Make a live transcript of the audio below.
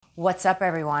What's up,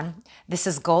 everyone? This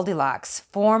is Goldilocks,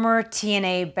 former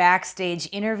TNA backstage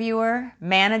interviewer,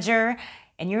 manager,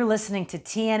 and you're listening to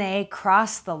TNA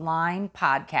Cross the Line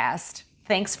podcast.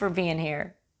 Thanks for being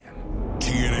here.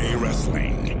 TNA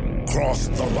Wrestling, Cross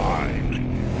the Line.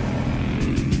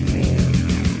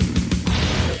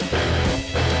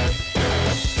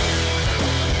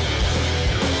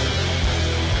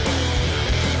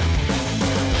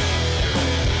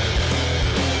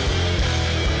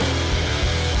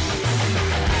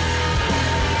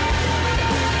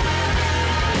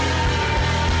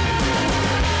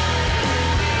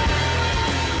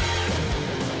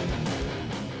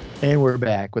 And we're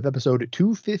back with episode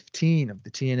 215 of the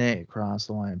TNA Cross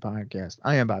the Line podcast.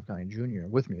 I am Bob Conley Jr.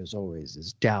 With me, as always,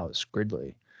 is Dallas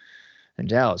Gridley. And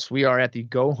Dallas, we are at the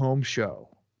Go Home show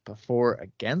before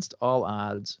Against All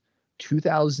Odds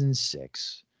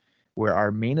 2006, where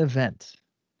our main event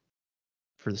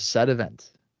for the set event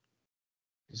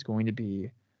is going to be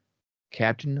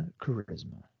Captain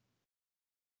Charisma,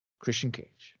 Christian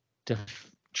Cage,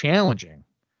 challenging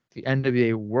the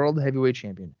NWA World Heavyweight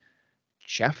Champion,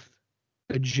 Jeff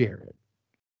Jarrett,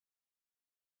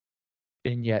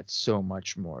 and yet so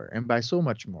much more. And by so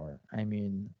much more, I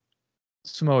mean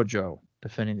Samoa Joe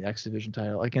defending the X Division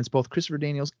title against both Christopher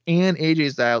Daniels and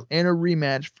AJ Styles in a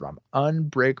rematch from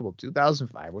Unbreakable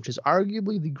 2005, which is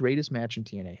arguably the greatest match in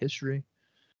TNA history.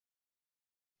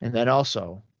 And then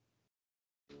also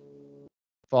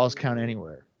Falls Count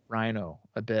Anywhere, Rhino,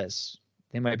 Abyss.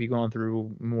 They might be going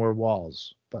through more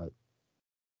walls, but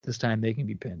this time they can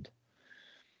be pinned.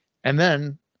 And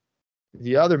then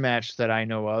the other match that I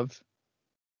know of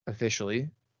officially,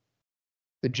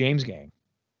 the James Gang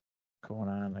going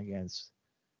on against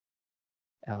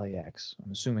LAX.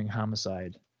 I'm assuming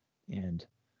Homicide and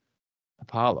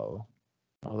Apollo,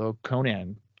 although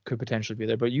Conan could potentially be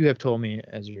there. But you have told me,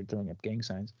 as you're throwing up gang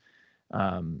signs,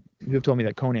 you have told me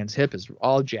that Conan's hip is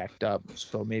all jacked up,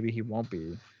 so maybe he won't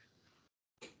be.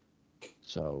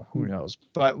 So who knows?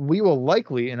 But we will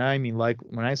likely, and I mean like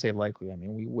when I say likely, I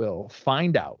mean we will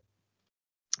find out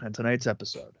on tonight's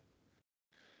episode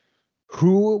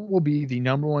who will be the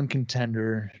number one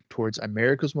contender towards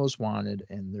America's Most Wanted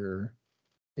and their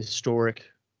historic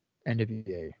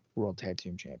NWA World Tag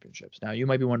Team Championships. Now you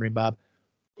might be wondering, Bob,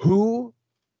 who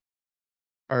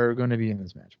are going to be in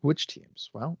this match? Which teams?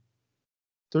 Well,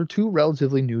 they're two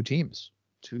relatively new teams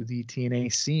to the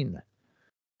TNA scene.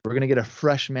 We're going to get a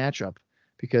fresh matchup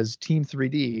because Team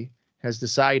 3D has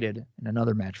decided in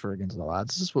another match for Against All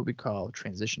Odds, this is what we call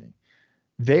transitioning.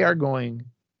 They are going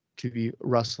to be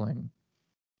wrestling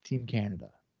Team Canada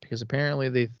because apparently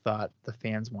they thought the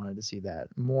fans wanted to see that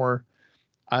more.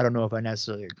 I don't know if I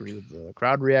necessarily agree with the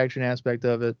crowd reaction aspect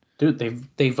of it. Dude,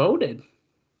 they voted.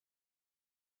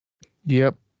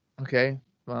 Yep. Okay.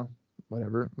 Well,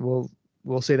 whatever.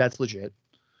 We'll say that's legit.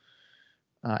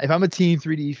 If I'm a Team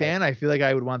 3D fan, I feel like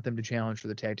I would want them to challenge for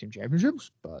the tag team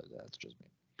championships, but that's just me.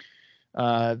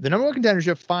 The number one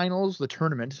contendership finals, the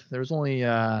tournament. There was only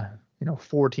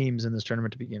 4 teams in this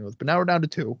tournament to begin with, but now we're down to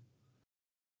 2.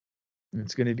 And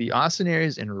it's going to be Austin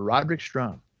Aries and Roderick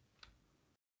Strong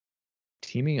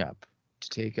teaming up to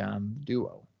take on the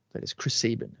duo that is Chris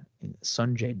Sabin and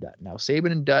Sanjay Dutt. Now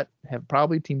Sabin and Dutt have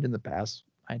probably teamed in the past.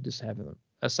 I just haven't.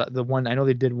 The one I know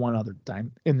they did one other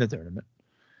time in the tournament.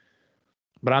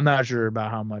 But I'm not sure about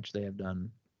how much they have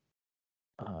done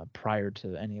prior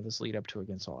to any of this lead up to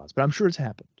Against All Odds. But I'm sure it's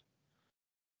happened.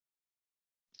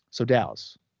 So,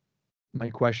 Dallas,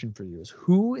 my question for you is,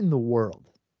 who in the world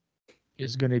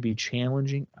is going to be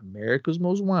challenging America's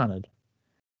Most Wanted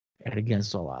at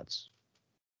Against All Odds?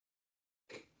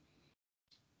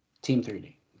 Team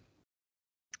 3D.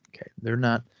 Okay,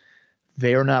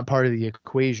 they are not part of the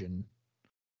equation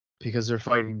because they're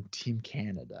fighting Team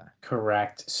Canada.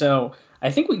 Correct. So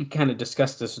I think we kind of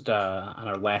discussed this on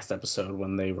our last episode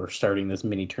when they were starting this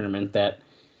mini tournament, that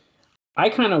I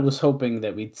kind of was hoping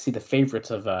that we'd see the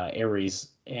favorites of Aries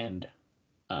and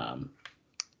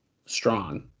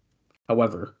Strong.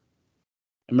 However,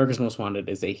 America's Most Wanted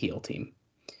is a heel team.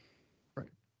 Right.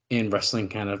 And wrestling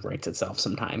kind of writes itself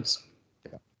sometimes.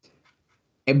 Yeah.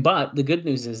 But the good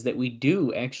news is that we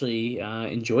do actually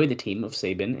enjoy the team of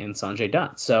Sabin and Sanjay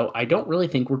Dutt. So I don't really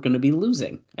think we're going to be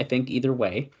losing. I think either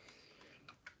way,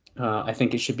 I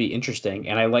think it should be interesting.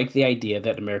 And I like the idea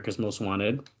that America's Most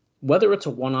Wanted, whether it's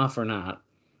a one-off or not,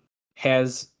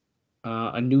 has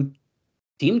a new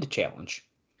team to challenge.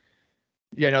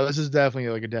 Yeah, no, this is definitely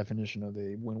like a definition of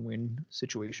a win-win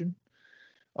situation.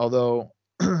 Although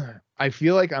I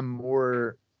feel like I'm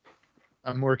more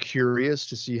curious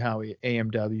to see how a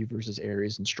AMW versus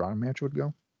Aries and Strong match would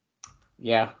go.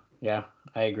 Yeah,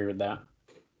 I agree with that.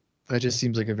 That just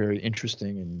seems like a very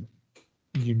interesting and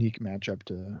unique matchup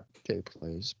to take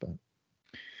place. But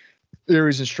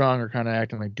Aries and Strong are kind of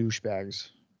acting like douchebags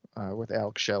with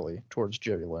Alex Shelley towards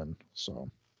Jerry Lynn. So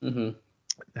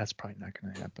that's probably not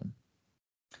going to happen.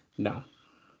 No.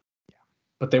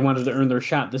 But they wanted to earn their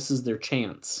shot. This is their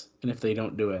chance. And if they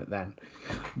don't do it, then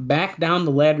back down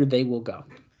the ladder they will go.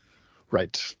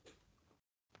 Right.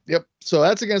 Yep. So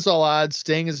that's against all odds.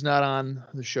 Sting is not on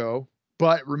the show.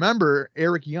 But remember,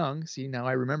 Eric Young, see, now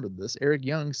I remembered this. Eric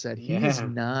Young said he's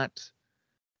not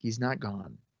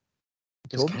gone.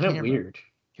 It's kind of weird.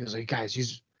 He was like, guys,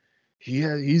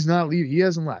 he's not leaving. He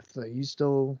hasn't left. He's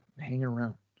still hanging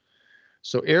around.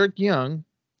 So Eric Young,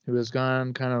 who has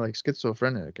gone kind of like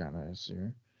schizophrenic on us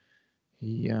here,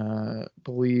 he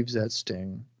believes that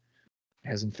Sting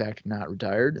has in fact not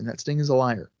retired and that Sting is a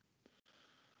liar.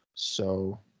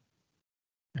 So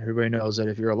everybody knows that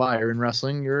if you're a liar in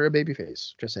wrestling, you're a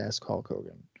babyface. Just ask Hulk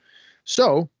Hogan.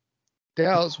 So,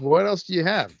 Dallas, what else do you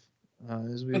have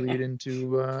as we lead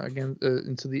into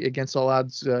into the Against All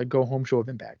Odds go home show of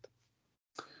Impact?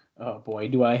 Oh boy,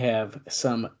 do I have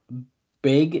some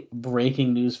big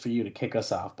breaking news for you to kick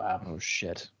us off, Bob. Oh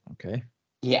shit. Okay.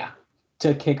 Yeah,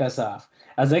 to kick us off.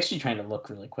 I was actually trying to look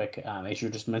really quick as you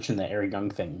just mentioned the Eric Young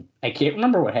thing. I can't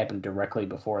remember what happened directly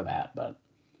before that, but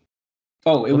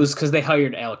it was because they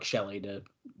hired Alex Shelley to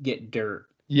get dirt.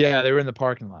 Yeah, they were in the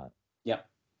parking lot. Yep.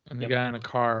 And the guy in a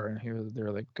car, and they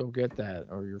were like, "Go get that,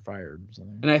 or you're fired." Or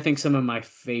something. And I think some of my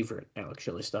favorite Alex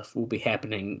Shelley stuff will be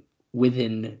happening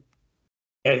within.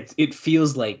 It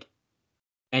feels like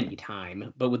any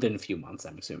time, but within a few months,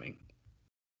 I'm assuming.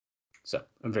 So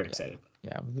I'm very excited.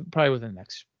 Yeah, probably within the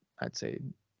next, I'd say,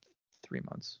 3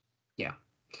 months. Yeah.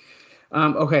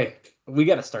 Okay, we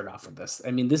got to start off with this. I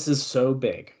mean, this is so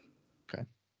big. Okay.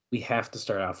 We have to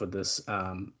start off with this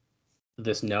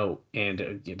this note, and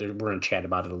we're going to chat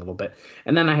about it a little bit.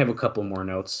 And then I have a couple more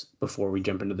notes before we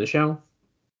jump into the show,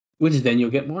 which then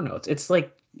you'll get more notes. It's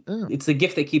like, it's the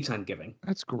gift that keeps on giving.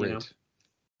 That's great. You know?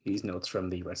 These notes from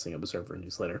the Wrestling Observer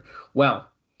newsletter. Well,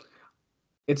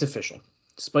 it's official.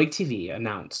 Spike TV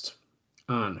announced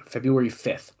on February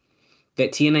 5th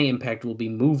that TNA Impact will be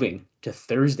moving to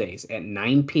Thursdays at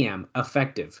 9 p.m.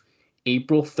 effective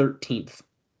April 13th.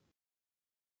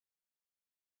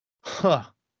 Huh.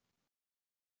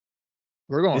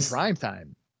 We're going prime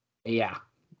time. Yeah.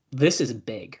 This is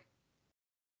big.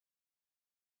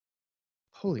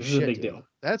 Holy shit. This is a big dude. deal.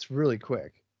 That's really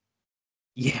quick.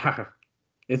 Yeah.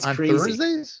 It's on crazy.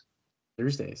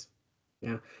 Thursdays?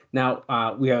 Yeah. Now,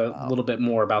 we have a little bit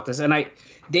more about this. And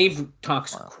Dave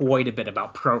talks quite a bit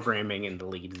about programming and the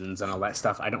lead-ins and all that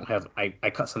stuff. I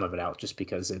cut some of it out just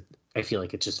because I feel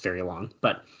like it's just very long.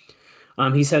 But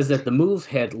he says that the move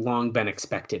had long been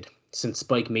expected since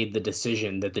Spike made the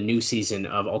decision that the new season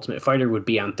of Ultimate Fighter would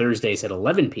be on Thursdays at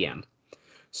 11 p.m.,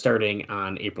 starting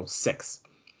on April 6th.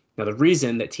 Now, the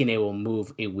reason that TNA will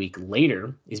move a week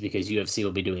later is because UFC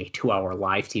will be doing a 2-hour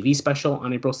live TV special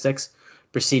on April 6th,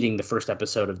 preceding the first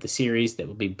episode of the series that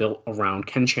will be built around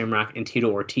Ken Shamrock and Tito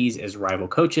Ortiz as rival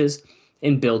coaches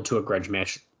and build to a grudge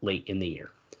match late in the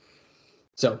year.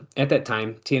 So, at that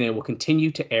time, TNA will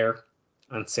continue to air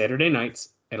on Saturday nights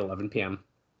at 11 p.m.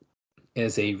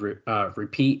 as a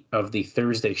repeat of the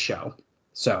Thursday show.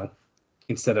 So,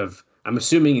 I'm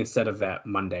assuming instead of that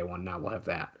Monday one, now we'll have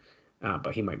that.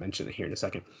 But he might mention it here in a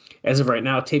second. As of right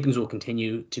now, tapings will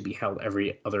continue to be held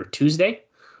every other Tuesday,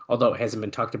 although it hasn't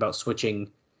been talked about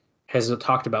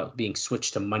being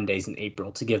switched to Mondays in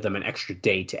April to give them an extra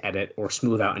day to edit or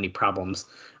smooth out any problems.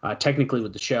 Technically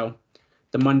with the show,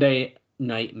 the Monday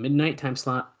night midnight time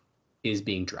slot is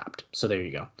being dropped. So there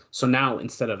you go. So now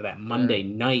instead of that Monday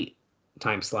night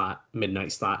time slot,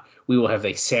 midnight slot, we will have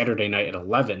a Saturday night at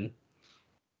 11,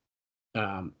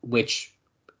 which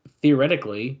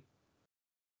theoretically,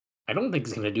 I don't think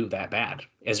it's going to do that bad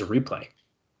as a replay.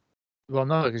 Well,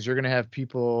 no, because you're going to have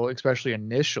people, especially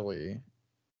initially,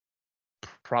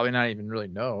 probably not even really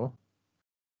know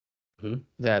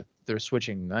that they're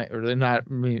switching night, or they're not.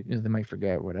 They might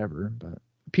forget, whatever. But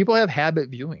people have habit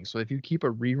viewing, so if you keep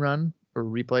a rerun or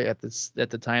replay at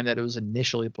the time that it was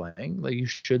initially playing, like you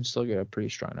should still get a pretty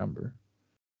strong number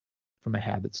from a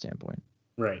habit standpoint.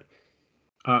 Right.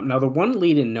 Now, the one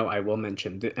lead-in note I will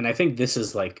mention, and I think this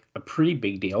is like a pretty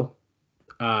big deal.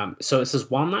 So it says,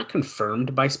 while not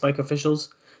confirmed by Spike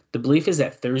officials, the belief is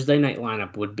that Thursday night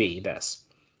lineup would be this: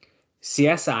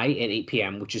 CSI at 8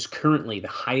 p.m., which is currently the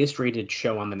highest rated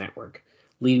show on the network,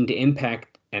 leading to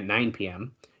Impact at 9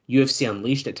 p.m., UFC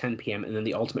Unleashed at 10 p.m., and then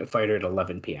The Ultimate Fighter at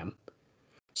 11 p.m.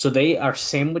 So they are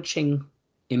sandwiching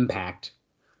Impact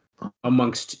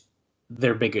amongst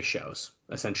their biggest shows,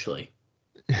 essentially.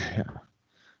 Yeah.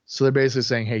 So they're basically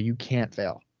saying, hey, you can't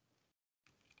fail.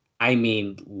 I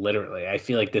mean, literally, I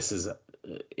feel like this is an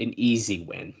easy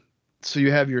win. So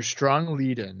you have your strong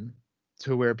lead in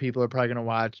to where people are probably going to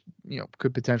watch,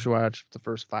 could potentially watch the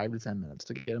first 5 to 10 minutes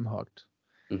to get them hooked.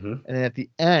 Mm-hmm. And then at the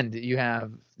end, you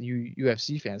have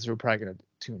UFC fans who are probably going to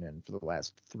tune in for the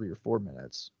last 3 or 4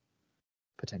 minutes,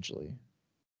 potentially,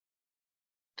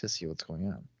 to see what's going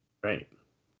on. Right.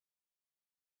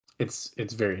 It's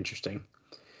very interesting.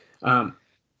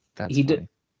 That's he funny. did,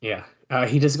 yeah.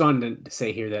 He does go on to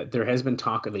say here that there has been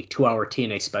talk of a 2-hour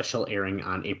TNA special airing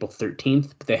on April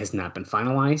 13th, but that has not been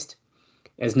finalized.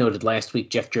 As noted last week,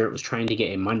 Jeff Jarrett was trying to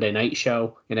get a Monday night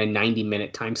show in a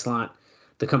 90-minute time slot.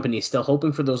 The company is still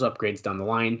hoping for those upgrades down the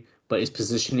line, but is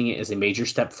positioning it as a major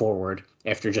step forward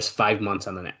after just 5 months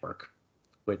on the network,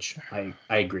 which I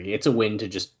agree. It's a win to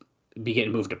just be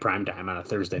getting moved to primetime on a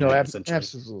Thursday night, essentially.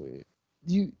 Absolutely.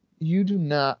 You do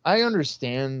not. I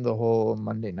understand the whole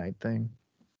Monday night thing,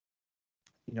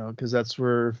 because that's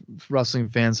where wrestling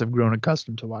fans have grown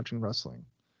accustomed to watching wrestling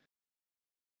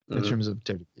in terms of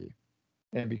WWE.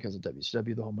 And because of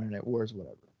WCW, the whole Monday Night Wars,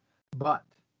 whatever. But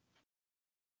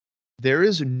there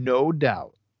is no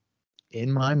doubt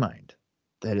in my mind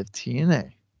that if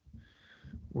TNA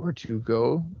were to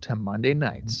go to Monday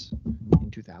nights in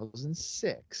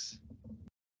 2006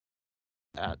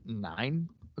 at 9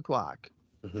 o'clock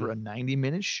for a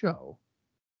 90-minute show,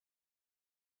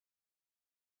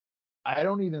 I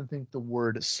don't even think the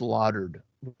word slaughtered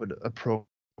would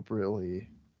appropriately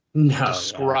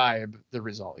describe the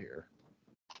result here.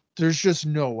 There's just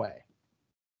no way.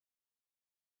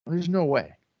 There's no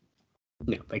way.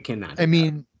 No, they cannot. I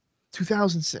mean,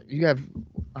 2006, you have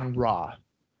on Raw,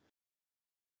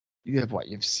 you have what?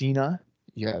 You have Cena,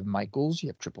 you have Michaels, you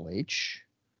have Triple H.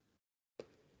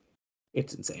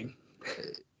 It's insane.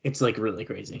 It's like really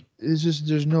crazy. It's just,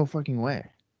 there's no fucking way.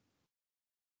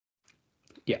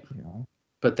 Yeah.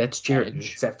 But that's Jarrett.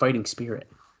 It's that fighting spirit.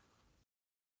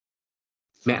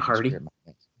 Matt Hardy.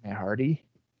 Matt Hardy.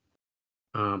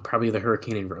 Probably the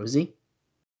Hurricane and Rosie.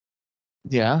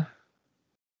 Yeah.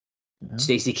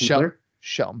 Stacy Keibler.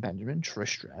 Shelton Benjamin. Trish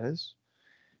Stratus.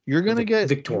 You're gonna get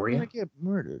Victoria. You're gonna get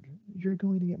murdered. You're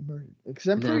going to get murdered. Because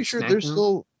I'm pretty sure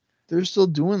SmackDown? they're still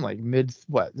doing like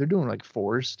they're doing like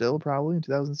 4 still probably in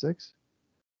 2006.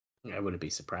 I wouldn't be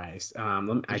surprised.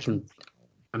 I'm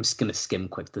just gonna skim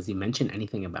quick. Does he mention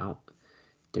anything about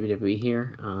WWE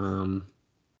here?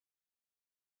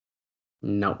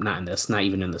 Nope, not in this. Not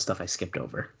even in the stuff I skipped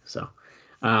over. So,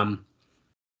 oh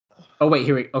wait,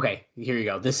 here you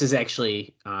go. This is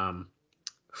actually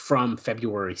from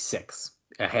February 6th.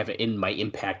 I have it in my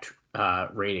impact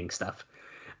rating stuff.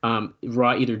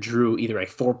 Raw drew either a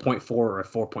 4.4 or a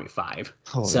 4.5.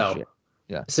 Holy shit.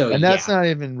 Yeah. So and that's not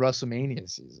even WrestleMania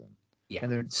season. Yeah.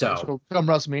 And so come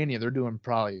WrestleMania, they're doing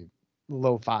probably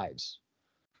low 5s.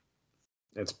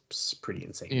 That's pretty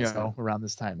insane. Around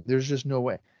this time. There's just no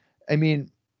way. I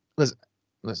mean,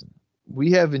 listen.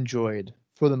 We have enjoyed,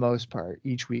 for the most part,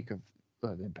 each week of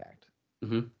Impact.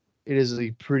 Mm-hmm. It is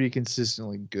a pretty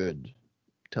consistently good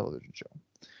television show.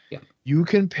 Yeah. You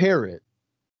compare it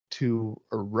to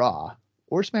a Raw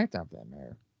or SmackDown for that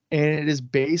matter, and it is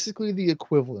basically the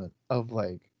equivalent of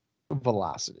like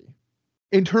Velocity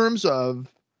in terms of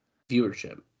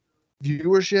viewership,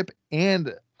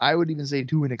 and I would even say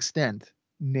to an extent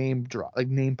name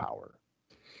power.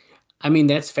 I mean,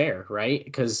 that's fair, right?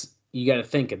 Because you got to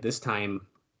think at this time,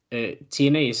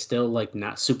 TNA is still like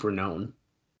not super known.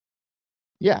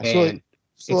 Yeah, and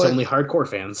it's only hardcore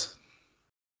fans.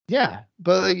 Yeah,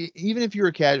 but like, even if you're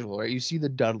a casual, right, you see the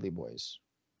Dudley Boys,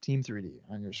 Team 3D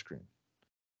on your screen.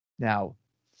 Now,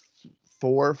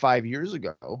 4 or 5 years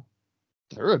ago,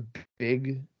 they're a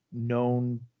big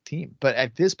known team. But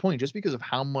at this point, just because of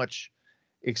how much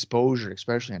exposure,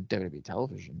 especially on WWE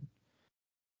television,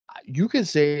 you could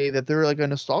say that they're like a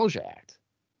nostalgia act.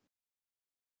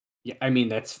 Yeah, I mean,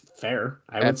 that's fair,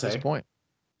 I would say. At this point.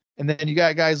 And then you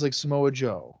got guys like Samoa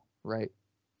Joe, right?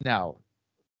 Now,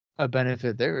 a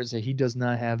benefit there is that he does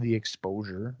not have the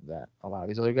exposure that a lot of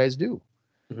these other guys do.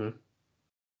 Mm-hmm.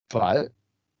 But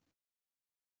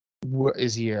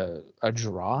is he a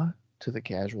draw to the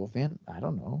casual fan? I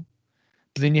don't know.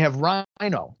 But then you have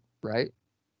Rhino, right?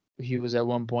 He was at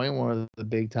one point one of the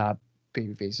big top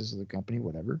baby faces of the company,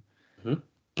 whatever. Mm-hmm.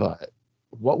 But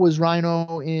what was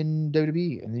Rhino in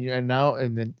WWE? And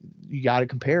then you got to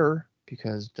compare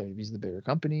because WWE's the bigger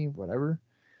company, whatever.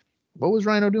 What was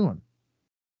Rhino doing?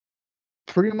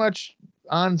 Pretty much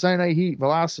on Saturday Night Heat,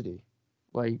 Velocity,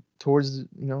 like towards a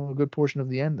good portion of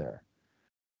the end there.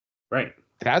 Right.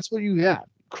 That's what you got.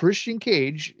 Christian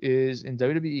Cage is in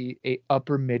WWE a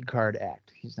upper mid card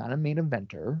act. He's not a main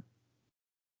eventer.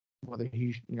 whether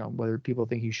whether people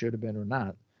think he should have been or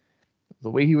not. The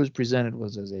way he was presented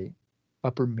was as a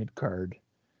upper mid card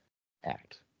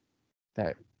act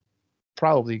that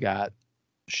probably got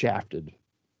shafted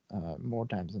more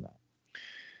times than not.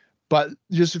 But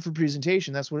just for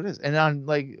presentation, that's what it is. And on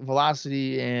like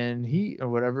Velocity and Heat or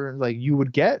whatever, like you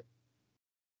would get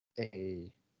a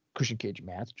Christian Cage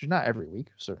match, which is not every week,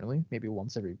 certainly, maybe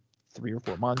once every 3 or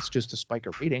 4 months, just to spike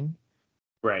a rating.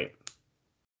 Right.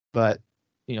 But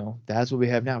that's what we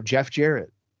have now. Jeff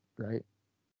Jarrett, right?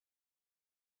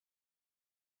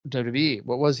 WWE,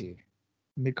 what was he?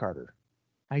 Mid Carter,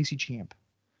 IC champ.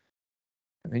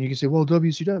 And then you can say, well,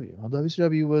 WCW. Well,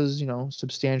 WCW was,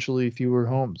 substantially fewer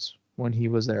homes when he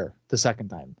was there the second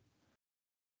time.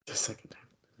 The second time.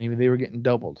 Maybe they were getting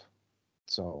doubled.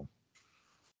 So,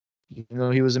 even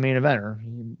though he was a main eventer,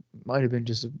 he might have been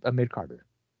just a mid Carter.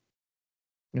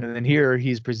 And then here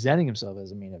he's presenting himself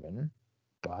as a main eventer,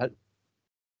 but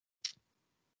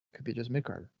could be just mid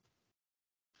Carter.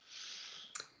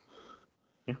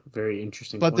 Yeah, very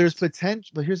interesting. But points. there's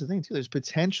potential. But here's the thing too: there's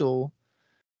potential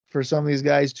for some of these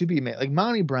guys to be made. Like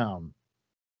Monty Brown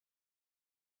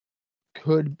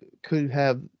could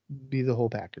be the whole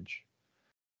package.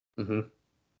 Mm-hmm.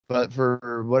 But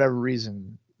for whatever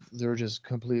reason, they're just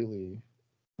completely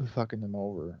fucking them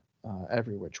over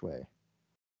every which way.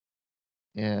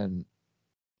 And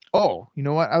you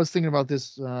know what? I was thinking about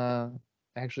this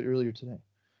actually earlier today.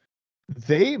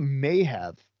 They may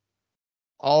have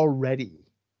already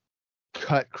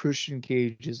cut Christian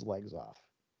Cage's legs off.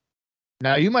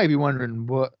 Now you might be wondering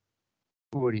what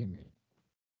do you mean?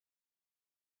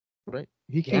 Right?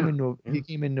 He came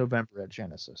in November at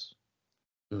Genesis.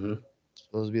 Mm-hmm.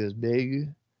 Supposed to be this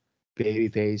big baby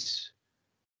face,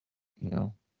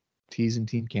 teasing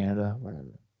Team Canada, whatever.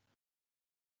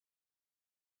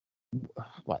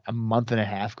 What, a month and a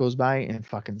half goes by and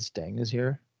fucking Sting is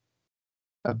here?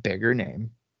 A bigger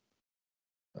name.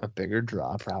 A bigger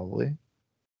draw, probably.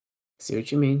 See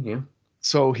what you mean, yeah.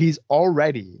 So he's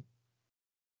already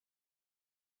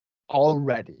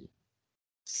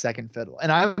second fiddle.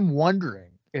 And I'm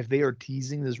wondering if they are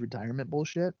teasing this retirement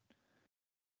bullshit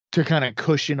to kind of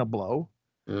cushion a blow.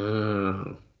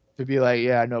 To be like,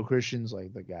 yeah, no, Christian's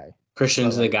like the guy.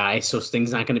 Christian's the guy, so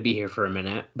Sting's not going to be here for a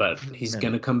minute, but he's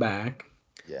going to come back.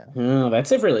 Yeah. Oh,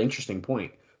 that's a really interesting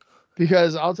point.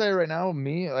 Because I'll tell you right now,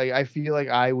 I feel like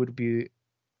I would be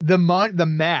the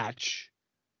match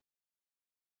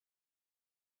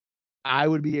I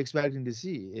would be expecting to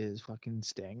see is fucking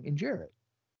Sting and Jarrett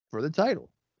for the title,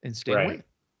 and Sting win.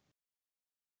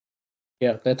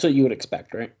 Yeah, that's what you would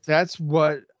expect, right? That's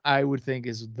what I would think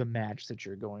is the match that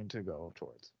you're going to go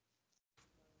towards.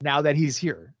 Now that he's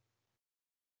here.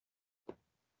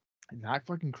 Not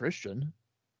fucking Christian.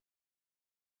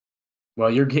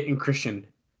 Well, you're getting Christian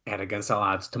at Against All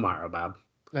Odds tomorrow, Bob.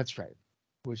 That's right.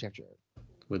 With Jeff Jarrett.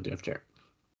 With Jeff Jarrett.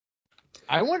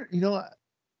 I wonder,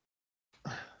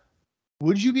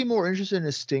 would you be more interested in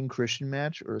a Sting Christian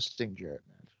match or a Sting Jarrett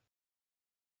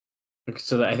match?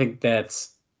 So I think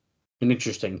that's an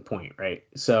interesting point, right?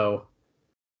 So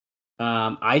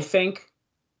I think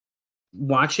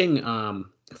watching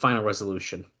Final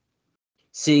Resolution,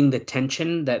 seeing the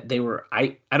tension that they were,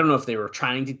 I don't know if they were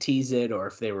trying to tease it or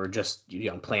if they were just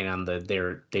playing on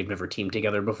they've never teamed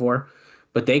together before,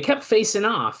 but they kept facing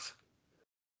off,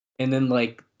 and then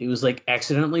it was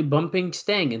accidentally bumping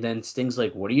Sting, and then Sting's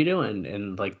like, "What are you doing?"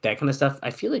 and that kind of stuff.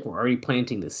 I feel like we're already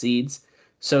planting the seeds.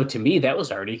 So to me, that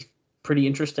was already pretty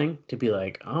interesting to be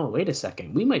like, "Oh, wait a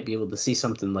second, we might be able to see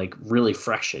something really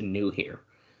fresh and new here."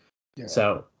 Yeah.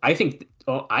 So I think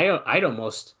I'd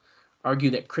almost argue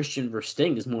that Christian versus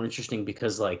Sting is more interesting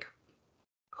because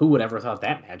who would ever thought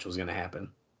that match was going to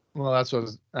happen? Well, that's what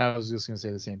I was just going to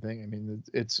say the same thing. I mean,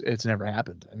 it's never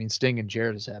happened. I mean, Sting and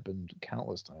Jarrett has happened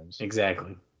countless times.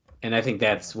 Exactly. And I think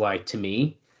that's why, to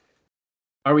me,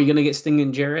 are we going to get Sting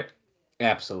and Jarrett?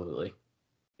 Absolutely.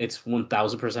 It's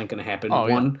 1,000% going to happen.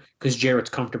 One, because Jarrett's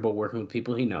comfortable working with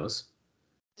people he knows,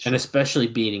 and especially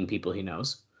beating people he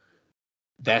knows.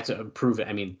 That's proven.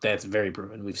 I mean, that's very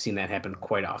proven. We've seen that happen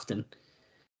quite often.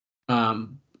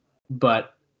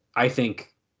 But I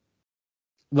think,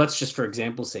 let's just for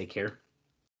example's sake here,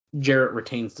 Jarrett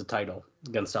retains the title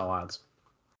Against All Odds,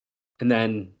 and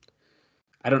then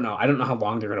I don't know how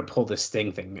long they're going to pull this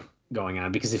Sting thing going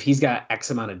on, because if he's got X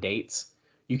amount of dates,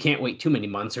 you can't wait too many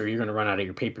months or you're going to run out of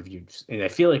your pay-per-views. And I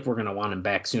feel like we're going to want him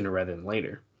back sooner rather than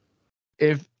later.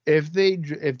 If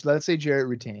let's say Jarrett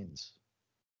retains,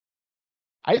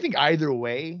 I think either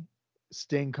way,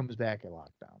 Sting comes back at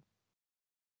Lockdown.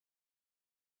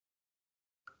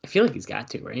 I feel like he's got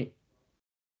to, right?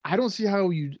 I don't see how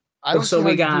you. I don't see how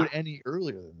you do it any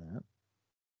earlier than that.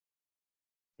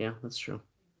 Yeah, that's true.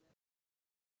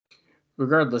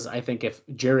 Regardless, I think if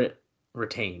Jarrett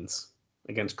retains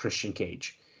against Christian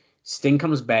Cage, Sting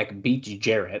comes back, beats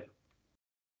Jarrett,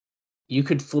 you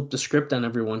could flip the script on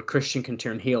everyone. Christian can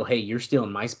turn heel. Hey, you're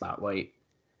stealing my spotlight.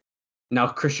 Now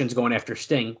Christian's going after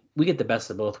Sting. We get the best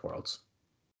of both worlds.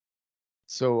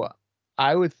 So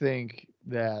I would think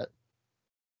that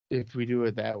if we do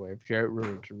it that way, if Jarrett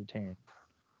were to retain,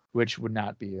 which would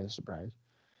not be a surprise.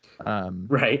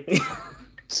 Right.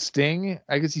 Sting,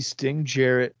 I could see Sting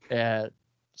Jarrett at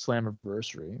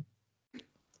Slammiversary.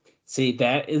 See,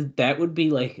 that would be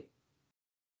like,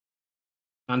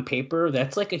 on paper,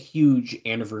 that's like a huge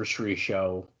anniversary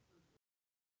show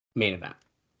main event.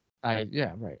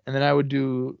 Yeah, right. And then I would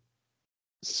do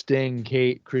Sting,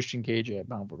 Christian Cage at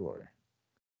Bound for Glory.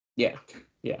 Yeah.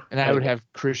 Yeah. And I would have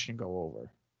Christian go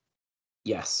over.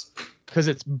 Yes. Because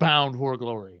it's Bound for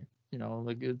Glory. You know,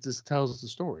 like it just tells us the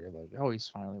story of like, oh, he's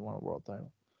finally won a world title.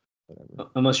 Whatever.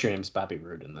 Unless your name's Bobby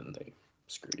Roode and then they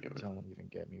screwed you. Don't even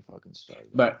get me fucking started.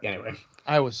 But anyway.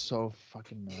 I was so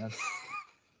fucking mad.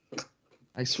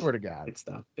 I swear to God.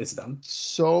 It's dumb.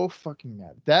 So fucking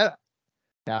mad.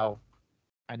 Now,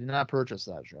 I did not purchase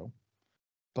that show,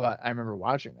 but I remember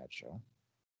watching that show.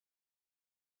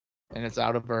 And it's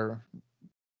out of our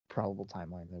probable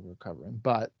timeline that we're covering.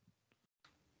 But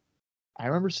I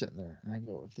remember sitting there and I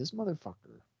go, if this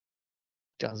motherfucker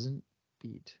doesn't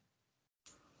beat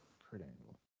Kurt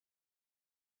Angle,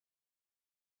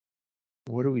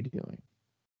 what are we doing?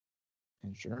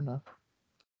 And sure enough,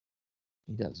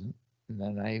 he doesn't. And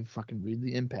then I fucking read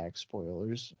the impact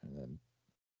spoilers and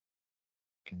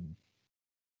then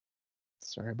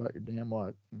sorry about your damn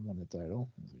luck and won the title.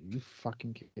 Are you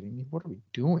fucking kidding me? What are we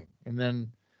doing? And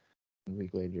then a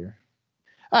week later,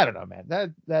 I don't know,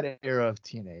 man. That era of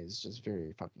TNA is just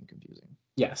very fucking confusing.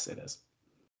 Yes, it is.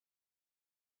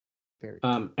 Very.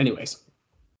 Anyways,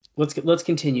 let's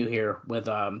continue here with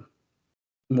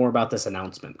more about this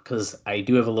announcement, because I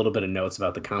do have a little bit of notes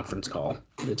about the conference call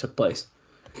that took place.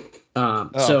 So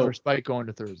for Spike going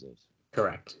to Thursdays.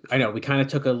 Correct. I know we kind of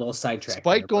took a little sidetrack.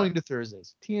 Spike going to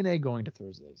Thursdays. TNA going to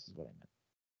Thursdays is what I meant.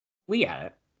 We got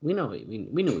it. We know we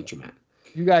knew what you meant.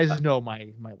 You guys know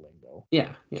my lingo.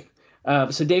 Yeah.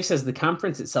 So Dave says the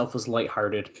conference itself was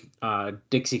lighthearted.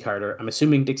 Dixie Carter, I'm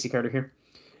assuming Dixie Carter here,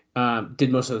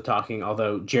 did most of the talking,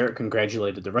 although Jarrett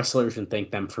congratulated the wrestlers and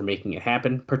thanked them for making it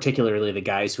happen, particularly the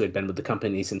guys who had been with the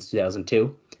company since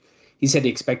 2002. He said he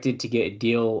expected to get a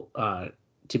deal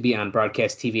to be on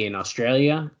broadcast TV in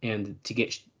Australia and to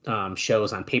get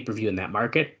shows on pay-per-view in that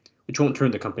market, which won't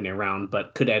turn the company around,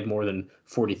 but could add more than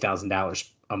 $40,000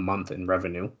 a month in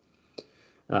revenue.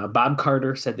 Bob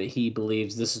Carter said that he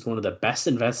believes this is one of the best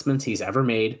investments he's ever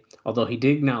made, although he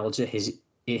did acknowledge that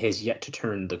it has yet to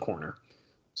turn the corner.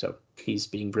 So he's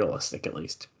being realistic, at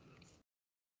least.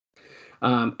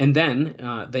 And then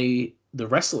the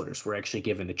wrestlers were actually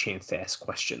given a chance to ask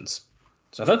questions.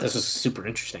 So I thought this was super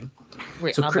interesting.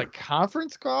 Wait, so on the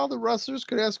conference call, the wrestlers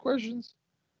could ask questions?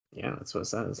 Yeah, that's what it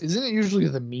says. Isn't it usually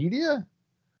the media?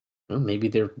 Well, maybe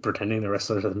they're pretending the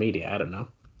wrestlers are the media. I don't know.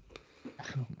 Oh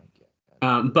my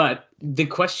God. But the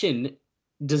question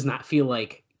does not feel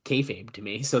like kayfabe to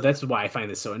me. So that's why I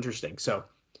find this so interesting. So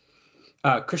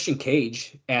Christian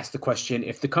Cage asked the question,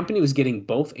 if the company was getting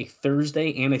both a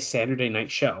Thursday and a Saturday night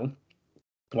show,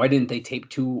 why didn't they tape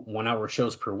 2 1-hour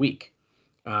shows per week?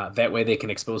 That way they can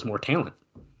expose more talent.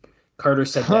 Carter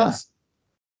said that's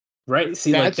right.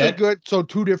 See, that's like that, a good. So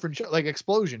 2 different shows, like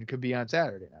Explosion could be on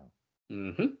Saturday now.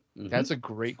 Mm-hmm. That's a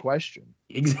great question.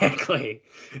 Exactly.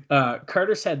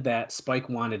 Carter said that Spike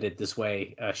wanted it this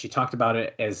way. She talked about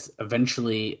it as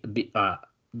eventually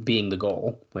being the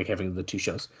goal, like having the 2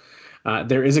 shows.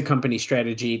 There is a company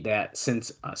strategy that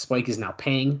since Spike is now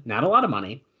paying, not a lot of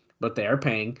money, but they are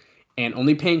paying, and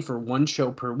only paying for 1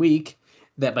 show per week,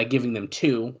 that by giving them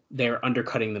 2, they're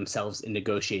undercutting themselves in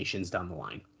negotiations down the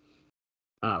line.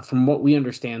 From what we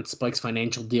understand, Spike's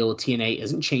financial deal with TNA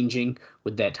isn't changing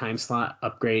with that time slot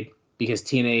upgrade, because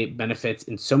TNA benefits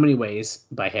in so many ways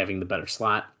by having the better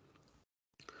slot.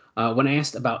 When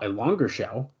asked about a longer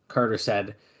show, Carter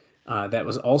said that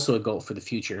was also a goal for the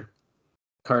future.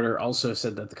 Carter also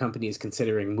said that the company is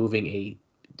considering moving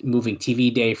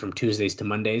TV day from Tuesdays to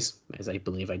Mondays, as I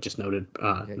believe I just noted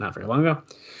not very long ago.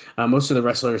 Most of the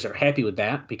wrestlers are happy with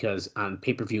that, because on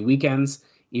pay-per-view weekends,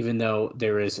 even though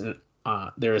there is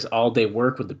all-day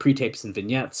work with the pre-tapes and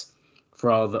vignettes for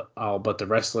all but the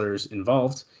wrestlers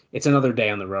involved, it's another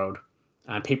day on the road.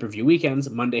 On pay-per-view weekends,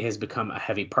 Monday has become a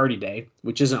heavy party day,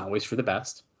 which isn't always for the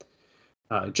best.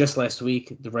 Just last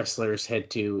week, the wrestlers had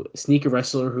to sneak a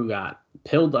wrestler who got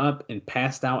pilled up and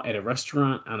passed out at a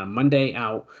restaurant on a Monday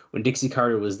out when Dixie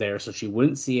Carter was there, so she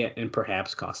wouldn't see it and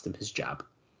perhaps cost him his job.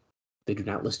 They do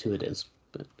not list who it is,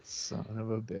 Son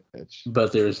of a bitch.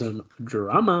 but there's some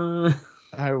drama.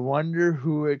 I wonder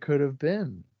who it could have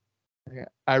been.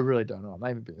 I really don't know. I'm not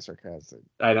even being sarcastic.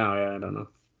 I know, yeah, I don't know.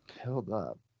 Pilled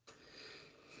up.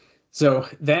 So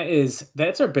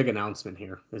that's our big announcement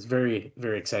here. It's very,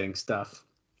 very exciting stuff.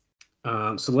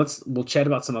 So we'll chat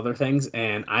about some other things,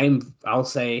 and I'll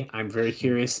say I'm very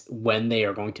curious when they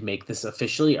are going to make this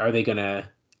officially. Are they going to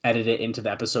edit it into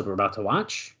the episode we're about to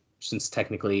watch? Since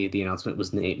technically the announcement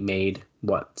was made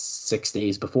 6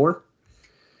 days before,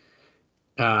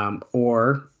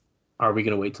 or are we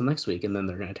going to wait till next week and then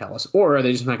they're going to tell us, or are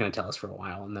they just not going to tell us for a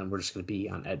while and then we're just going to be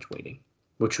on edge waiting,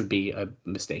 which would be a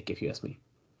mistake if you ask me.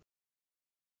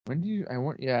 I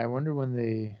wonder when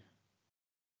they.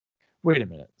 Wait a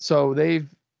minute. So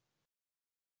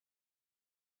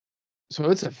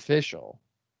it's official.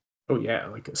 Oh yeah,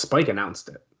 like Spike announced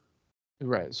it.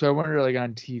 Right. So I wonder, like,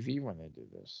 on TV when they do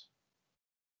this.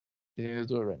 Did they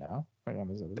do it right now? Right on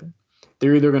this other.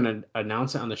 They're either going to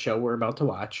announce it on the show we're about to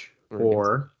watch,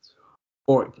 or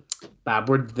Bob,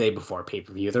 we're the day before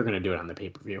pay-per-view. They're going to do it on the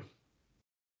pay-per-view.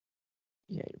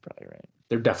 Yeah, you're probably right.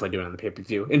 They're definitely doing it on the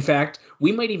pay-per-view. In fact,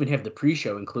 we might even have the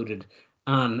pre-show included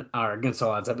on our Against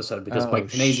All Odds episode because Mike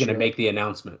Tenay's going to make the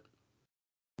announcement.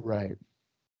 Right.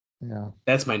 Yeah.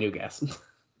 That's my new guess.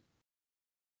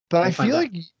 But I feel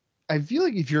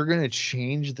like if you're going to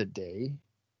change the day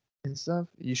and stuff,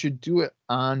 you should do it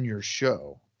on your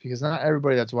show, because not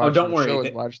everybody that's watching the show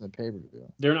is watching the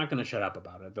pay-per-view. They're not going to shut up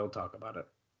about it. They'll talk about it.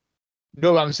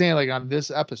 No, I'm saying, like, on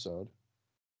this episode.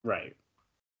 Right.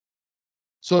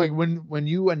 So, like, when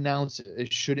you announce it,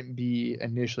 it shouldn't be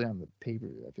initially on the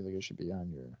pay-per-view. I feel like it should be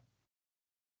on your.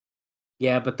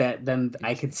 Yeah, but then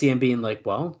I could see him being like,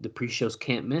 well, the pre-shows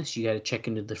can't miss. You got to check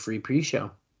into the free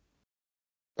pre-show.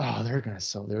 Oh, they're gonna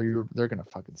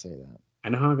fucking say that. I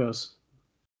know how it goes.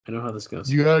 I know how this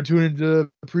goes. You gotta tune into the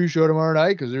pre-show tomorrow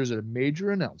night because there's a major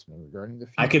announcement regarding the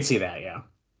future. I could see that, yeah.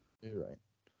 You're right.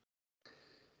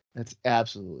 That's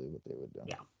absolutely what they would do.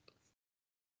 Yeah.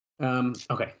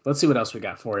 Okay, let's see what else we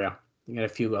got for you. We got a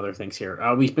few other things here.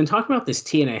 We've been talking about this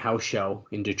TNA house show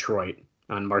in Detroit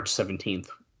on March 17th.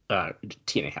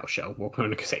 TNA house show. We're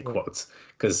going to say quotes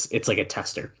because it's like a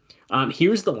tester.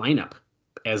 Here's the lineup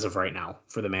as of right now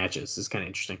for the matches. It's kind of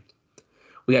interesting.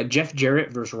 We got Jeff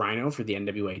Jarrett versus Rhino for the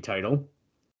NWA title.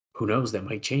 Who knows? That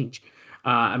might change.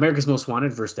 America's Most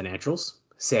Wanted versus The Naturals.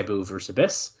 Sabu versus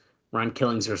Abyss. Ron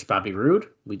Killings versus Bobby Roode.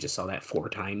 We just saw that 4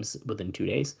 times within 2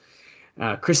 days.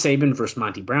 Chris Sabin versus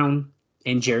Monty Brown.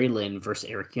 And Jerry Lynn versus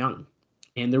Eric Young.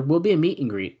 And there will be a meet and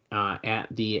greet at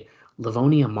the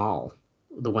Livonia Mall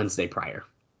the Wednesday prior.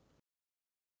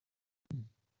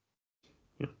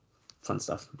 Yeah, fun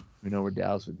stuff. We know where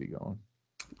Dallas would be going.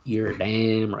 You're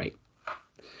damn right.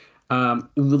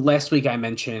 Last week I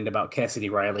mentioned about Cassidy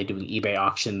Riley doing eBay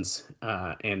auctions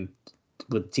and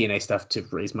with TNA stuff to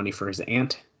raise money for his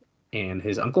aunt and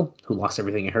his uncle who lost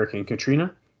everything in Hurricane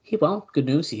Katrina. Good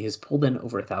news, he has pulled in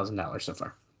over $1,000 so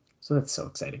far. So that's so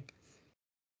exciting.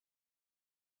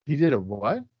 He did a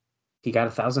what? He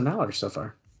got $1,000 so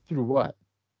far. Through what?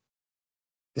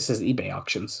 This is eBay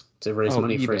auctions to raise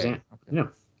money for his aunt. Okay. Yeah,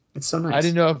 it's so nice. I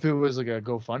didn't know if it was like a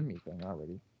GoFundMe thing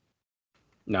already.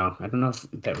 No, I don't know if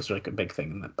that was like a big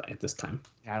thing at this time.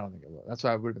 I don't think it was. That's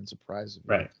why I would have been surprised.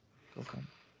 Right.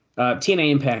 TNA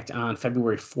Impact on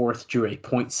February 4th drew a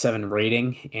 0.7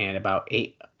 rating and about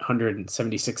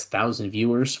 876,000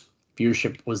 viewers.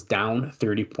 Viewership was down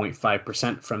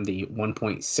 30.5% from the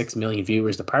 1.6 million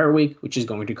viewers the prior week, which is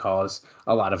going to cause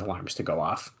a lot of alarms to go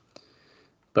off.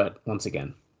 But once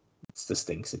again, it's the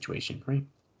Sting situation, right?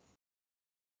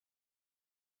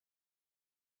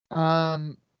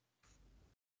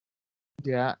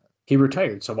 Yeah. He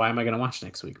retired, so why am I going to watch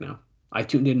next week now? I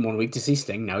tuned in 1 week to see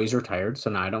Sting. Now he's retired, so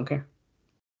now I don't care.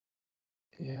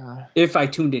 Yeah. If I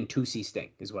tuned in to see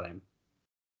Sting, that's what I'm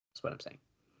saying.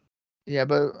 Yeah,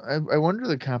 but I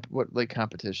wonder what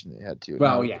competition they had to.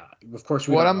 Well, yeah, of course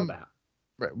we don't know that.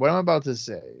 Right. What I'm about to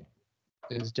say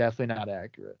is definitely not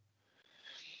accurate.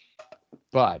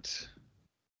 But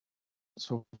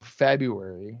so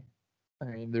February, I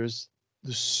mean,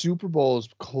 the Super Bowl is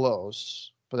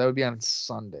close, but that would be on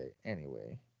Sunday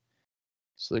anyway.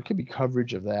 So there could be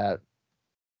coverage of that.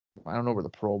 I don't know where the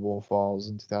Pro Bowl falls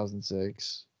in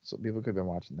 2006, so people could have been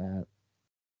watching that.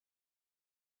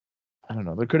 I don't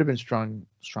know. There could have been strong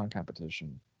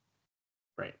competition.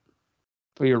 Right.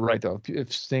 But you're right, though.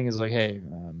 If Sting is like, hey,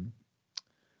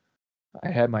 I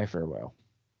had my farewell.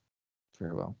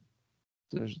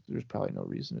 there's probably no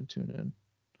reason to tune in.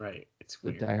 Right. It's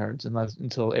The weird. diehards,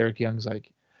 until Eric Young's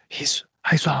like,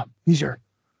 I saw him. He's here.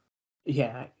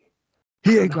 Yeah.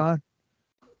 He ain't gone.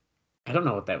 I don't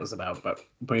know what that was about, but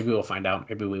maybe we'll find out.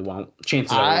 Maybe we won't.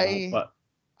 Chances are we won't. But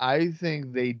I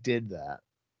think they did that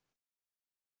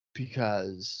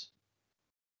because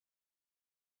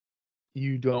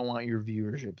you don't want your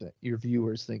viewers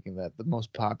thinking that the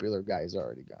most popular guy's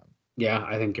already gone. yeah,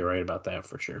 I think you're right about that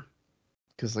for sure.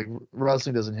 Because like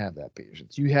wrestling doesn't have that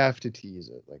patience. You have to tease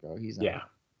it, like, oh, he's not. Yeah.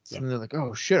 So they're like,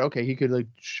 oh shit, okay, he could like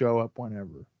show up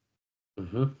whenever.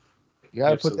 Mm-hmm. You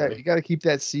gotta Absolutely. put that. You gotta keep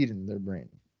that seed in their brain.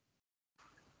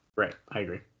 Right. I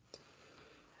agree.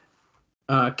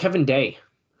 Kevin Day,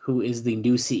 who is the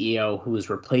new CEO who is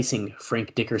replacing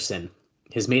Frank Dickerson,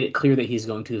 has made it clear that he's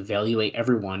going to evaluate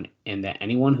everyone and that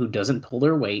anyone who doesn't pull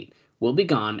their weight will be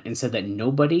gone, and said that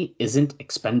nobody isn't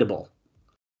expendable.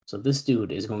 So this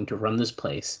dude is going to run this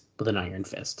place with an iron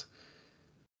fist.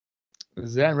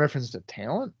 Is that in reference to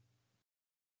talent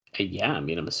Yeah, I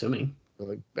mean, I'm assuming. or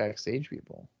like backstage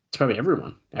people? It's probably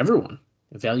everyone. Everyone.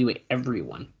 Evaluate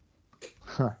everyone.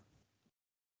 Huh.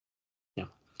 Yeah.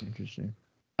 Interesting.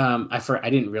 I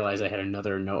didn't realize I had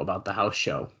another note about the house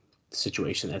show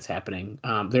situation that's happening.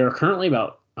 There are currently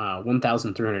about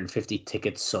 1,350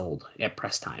 tickets sold at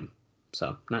press time,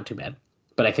 so not too bad.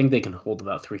 But I think they can hold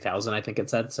about 3,000. I think it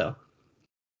said so.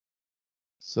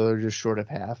 So they're just short of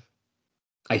half.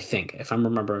 I think, if I'm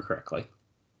remembering correctly.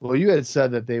 Well, you had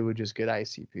said that they would just get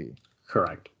ICP.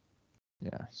 Correct.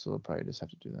 Yeah, so they'll probably just have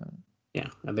to do that. Yeah,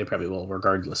 and they probably will,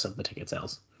 regardless of the ticket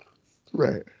sales.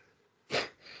 Right.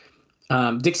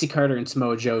 Dixie Carter and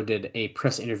Samoa Joe did a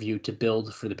press interview to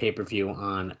build for the pay-per-view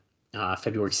on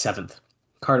February 7th.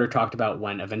 Carter talked about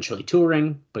when eventually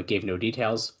touring, but gave no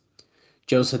details.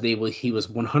 Joe said he was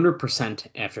 100%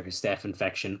 after his staph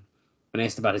infection. When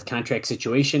asked about his contract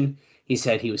situation, he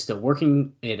said he was still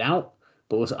working it out,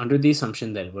 but was under the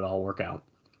assumption that it would all work out.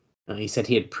 He said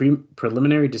he had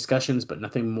preliminary discussions, but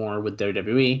nothing more with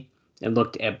WWE, and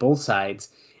looked at both sides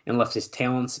and left his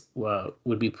talents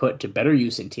would be put to better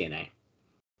use in TNA.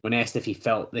 When asked if he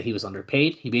felt that he was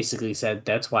underpaid, he basically said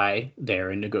that's why they're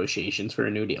in negotiations for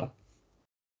a new deal.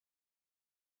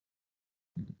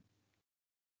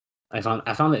 I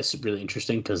found this really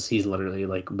interesting because he's literally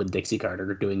like with Dixie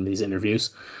Carter doing these interviews.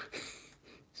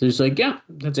 So he's like, yeah,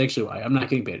 that's actually why I'm not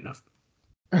getting paid enough.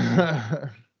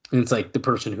 And it's like the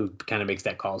person who kind of makes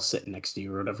that call sitting next to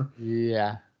you or whatever.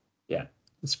 Yeah. Yeah,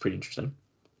 it's pretty interesting.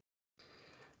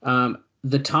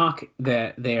 The talk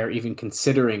that they are even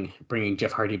considering bringing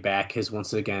Jeff Hardy back has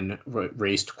once again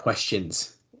raised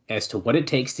questions as to what it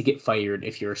takes to get fired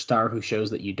if you're a star who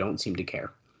shows that you don't seem to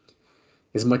care.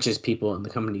 As much as people in the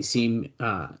company seem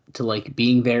to like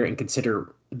being there and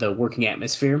consider the working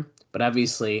atmosphere, but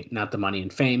obviously not the money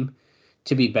and fame,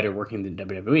 to be better working than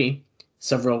WWE,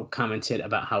 several commented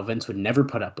about how Vince would never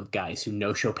put up with guys who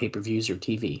no-show pay-per-views or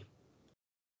TV.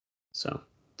 So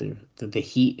the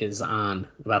heat is on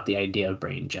about the idea of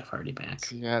bringing Jeff Hardy back.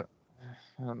 Yeah,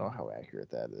 I don't know how accurate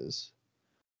that is.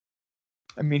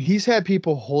 I mean, he's had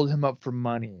people hold him up for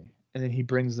money, and then he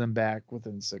brings them back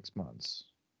within 6 months.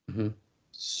 Mm-hmm.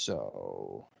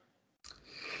 So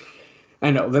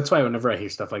I know, that's why whenever I hear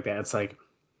stuff like that, it's like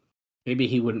maybe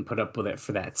he wouldn't put up with it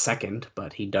for that second,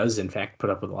 but he does in fact put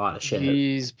up with a lot of shit.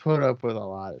 he's put up with a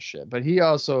lot of shit, but he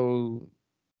also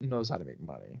knows how to make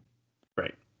money.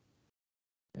 Right.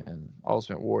 And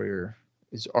Ultimate Warrior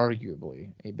is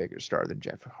arguably a bigger star than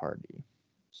Jeff Hardy.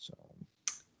 So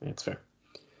That's fair.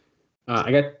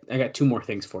 I got two more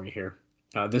things for you here.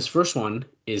 This first one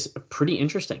is pretty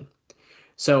interesting.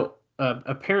 So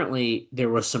apparently there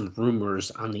was some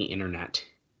rumors on the internet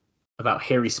about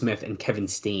Harry Smith and Kevin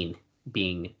Steen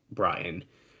being brought in.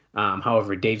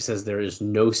 However, Dave says there is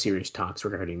no serious talks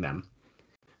regarding them.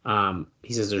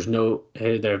 He says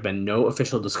there have been no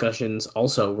official discussions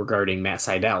also regarding Matt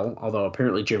Sydal, although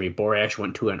apparently Jeremy Borash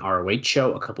went to an ROH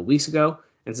show a couple weeks ago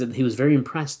and said that he was very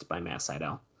impressed by Matt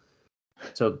Sydal.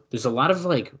 So there's a lot of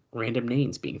like random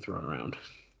names being thrown around.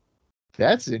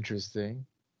 that's interesting.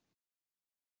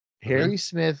 Harry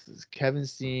Smith, Kevin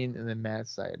Steen, and then Matt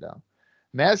Sydal.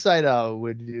 Matt Sydal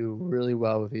would do really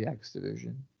well with the X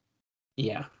division.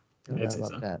 Yeah, No I'd doubt say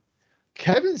about so. that.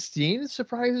 Kevin Steen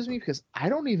surprises me because I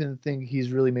don't even think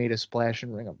he's really made a splash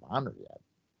in Ring of Honor yet.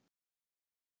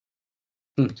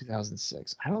 Hmm.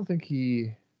 2006. I don't think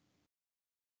he.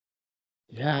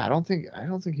 Yeah, I don't think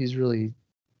he's really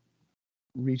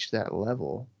reached that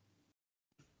level.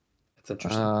 That's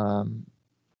interesting.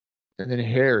 And then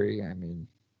Harry. I mean,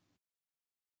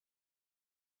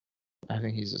 I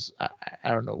think he's just.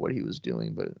 I don't know what he was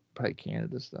doing, but probably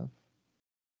Canada stuff.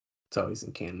 It's always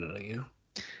in Canada, you know.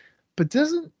 But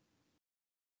does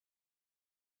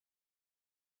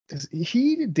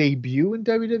he debut in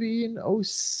WWE in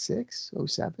 06,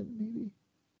 07 maybe?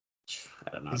 I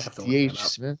don't know. I'd Is have to look D.H. that up.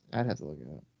 Smith? I'd have to look it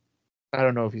up. I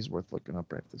don't know if he's worth looking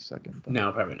up right this second. But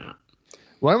No, probably not.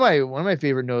 one of my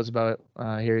favorite notes about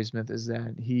Harry Smith is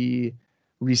that he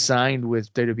re-signed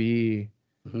with WWE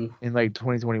in like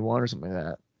 2021 or something like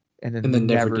that, and then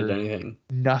never did anything.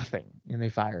 Nothing, and they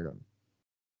fired him.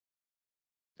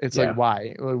 It's Yeah. like,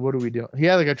 why? What do we do? He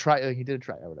had like a try, like he did a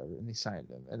try or whatever, and they signed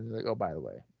him. And they're like, oh, by the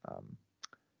way,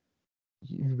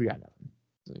 we got nothing.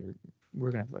 So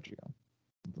we're gonna have to let you go.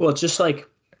 Well, it's just like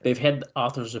they've had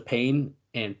Authors of Pain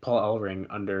and Paul Ellering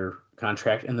under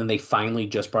contract, and then they finally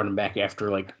just brought him back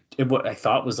after like what I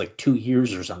thought was like 2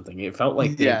 years or something. It felt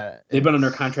like they've been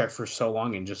under contract for so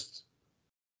long and just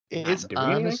it's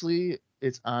honestly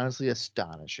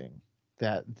astonishing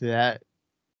that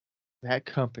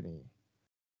company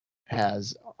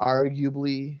has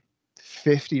arguably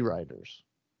 50 writers.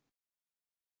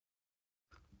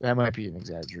 That might be an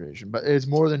exaggeration, but it's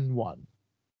more than one.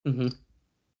 Mm-hmm.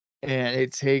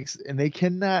 And they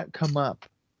cannot come up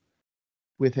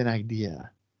with an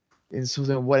idea. And so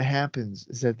then what happens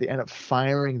is that they end up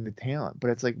firing the talent. But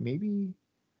it's like, maybe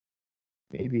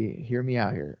hear me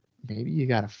out here. Maybe you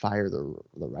got to fire the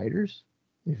writers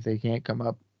if they can't come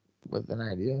up with an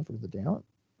idea for the talent.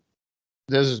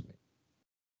 This is me.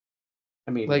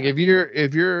 I mean, like, yeah.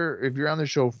 if you're on the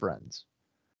show Friends,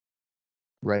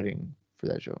 writing for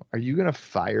that show, are you gonna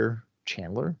fire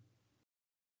Chandler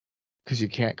because you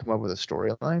can't come up with a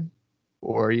storyline,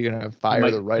 or are you gonna fire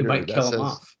the writer you might that kill says him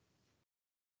off?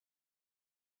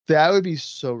 that would be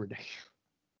so ridiculous?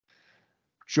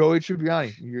 Joey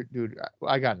Tribbiani, dude,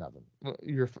 I got nothing.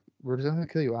 We're just gonna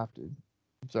kill you off, dude.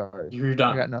 I'm sorry. You're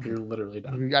done. I got nothing. You're literally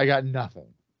done. I got nothing.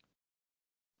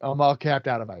 I'm all capped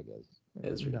out of ideas.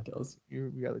 It's ridiculous.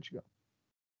 We gotta let you go.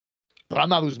 But I'm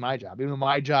not losing my job. Even though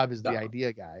my job is the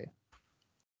idea guy.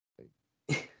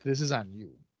 This is on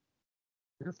you.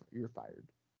 You're fired.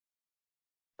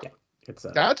 Yeah,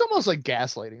 that's almost like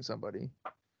gaslighting somebody.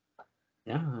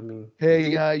 Yeah, I mean,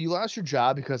 hey, you lost your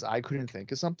job because I couldn't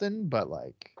think of something, but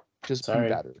like, just be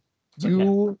better.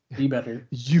 Be better.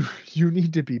 You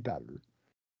need to be better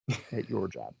at your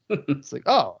job. It's like,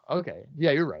 oh, okay, yeah,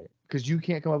 you're right, because you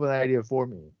can't come up with an idea for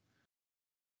me,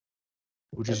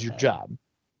 which is your job.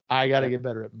 I got to get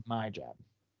better at my job.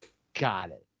 Got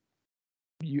it.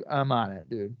 I'm on it,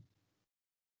 dude.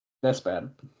 That's bad.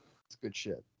 It's good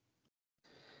shit.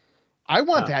 I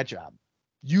want that job.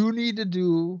 You need to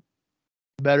do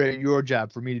better at your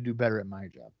job for me to do better at my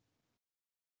job.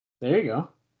 There you go.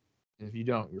 If you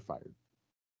don't, you're fired.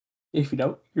 If you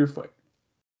don't, you're fired.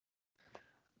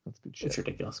 That's good shit. It's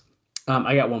ridiculous.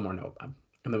 I got one more note, Bob,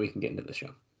 and then we can get into the show.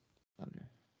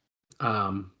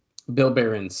 Okay. Bill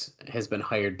Behrens has been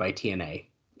hired by TNA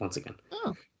once again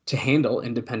to handle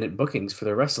independent bookings for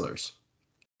their wrestlers.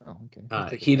 Oh,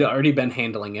 okay. He'd already been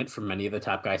handling it for many of the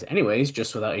top guys anyways,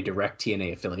 just without a direct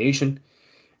TNA affiliation.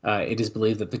 It is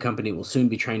believed that the company will soon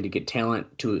be trying to get talent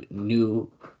to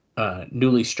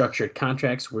newly structured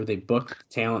contracts where they book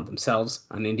talent themselves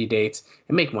on indie dates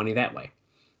and make money that way.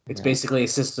 It's basically a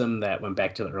system that went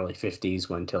back to the early 50s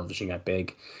when television got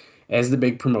big. As the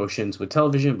big promotions with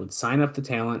television would sign the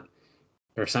talent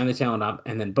up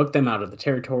and then book them out of the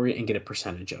territory and get a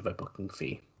percentage of a booking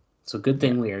fee. So good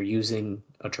thing we are using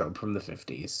a trope from the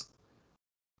 50s.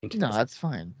 No, that's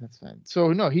fine. That's fine.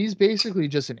 So no, he's basically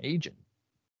just an agent.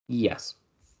 Yes.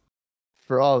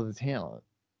 For all of the talent.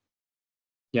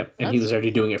 Yep, and he was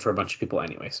already doing it for a bunch of people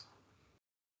anyways.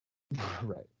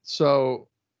 Right. So,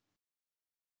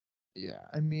 yeah,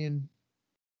 I mean,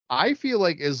 I feel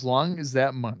like as long as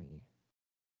that money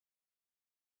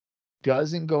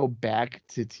doesn't go back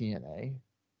to TNA,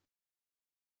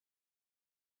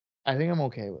 I think I'm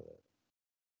okay with it.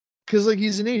 Because, like,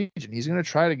 he's an agent. He's going to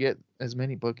try to get as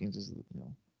many bookings as,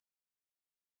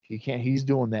 he can't. He's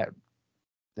doing that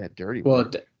dirty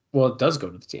work. Well, it does go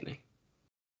to the TNA.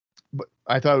 But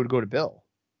I thought it would go to Bill.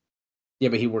 Yeah,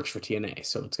 but he works for TNA,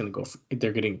 so it's going to go.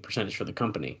 They're getting a percentage for the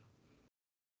company.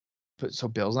 But so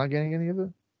Bill's not getting any of it?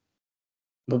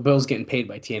 Well, Bill's getting paid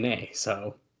by TNA,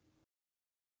 so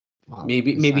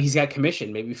maybe he's got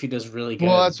commission. Maybe if he does really good.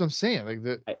 Well, that's what I'm saying.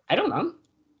 Like I don't know.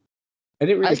 I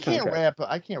didn't read his contract.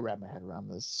 I can't wrap my head around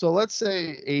this. So let's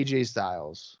say AJ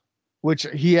Styles, which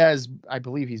he has, I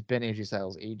believe he's been AJ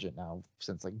Styles' agent now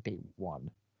since like day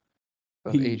one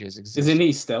of AJ's existence. Isn't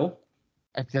he still?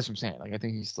 That's what I'm saying. Like, I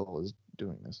think he still is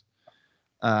doing this.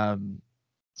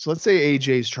 So let's say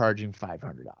AJ's charging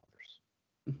 $500,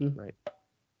 right?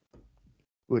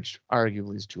 Which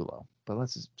arguably is too low. But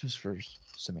let's just for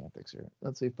semantics here.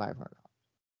 Let's say $500.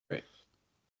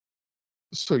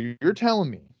 So you're telling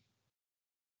me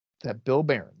that Bill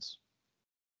Behrens,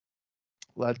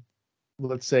 let's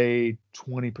say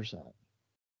 20%.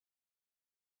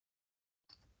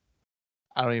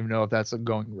 I don't even know if that's a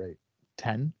going rate.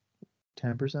 10%?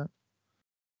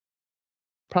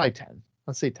 Probably 10.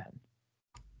 Let's say 10.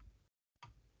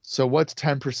 So what's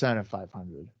 10% of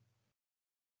 500?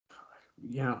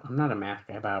 Yeah, I'm not a math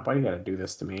guy, Bob. Why do you got to do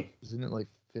this to me? Isn't it like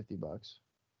 $50?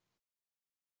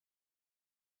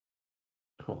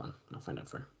 Hold on, I'll find out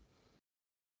for.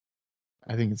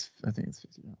 I think it's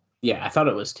 $50. Yeah, I thought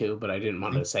it was 2, but I didn't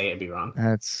want to say it'd be wrong.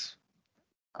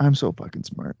 I'm so fucking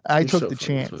smart. I took so the fucking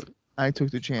chance. smart. I took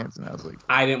the chance, and I was like,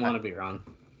 I didn't want to be wrong.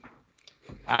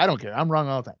 I don't care. I'm wrong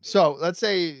all the time. So let's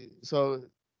say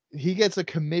he gets a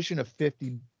commission of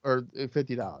 $50.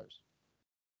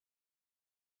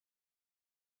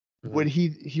 Would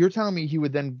you're telling me he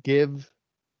would then give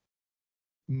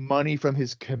money from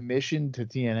his commission to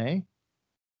TNA?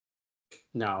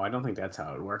 No, I don't think that's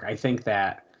how it would work. I think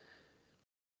that.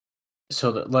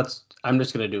 So I'm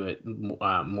just going to do it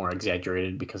more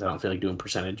exaggerated because I don't feel like doing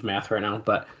percentage math right now.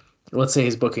 But let's say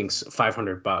his booking's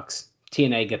 $500.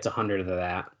 TNA gets 100 of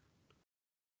that.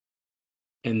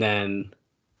 And then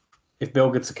if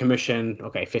Bill gets a commission,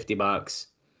 okay, $50.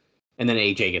 And then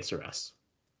AJ gets the rest.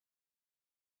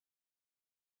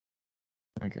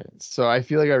 Okay. So I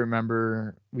feel like I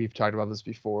remember we've talked about this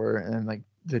before, and like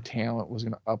the talent was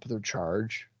going to up their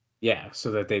charge. Yeah,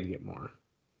 so that they'd get more.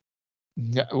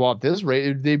 Yeah, well, at this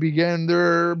rate, they began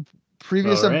their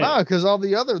previous amount because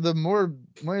the more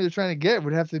money they're trying to get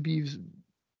would have to be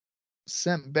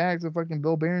sent back to fucking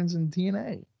Bill Behrens and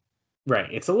TNA.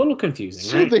 Right. It's a little confusing,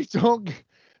 so right? they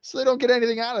don't get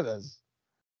anything out of this.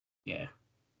 Yeah.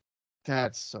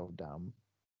 That's so dumb.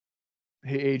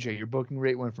 Hey AJ, your booking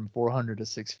rate went from 400 to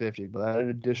 650, but that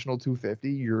additional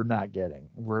 250 you're not getting.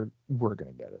 We're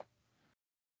gonna get it.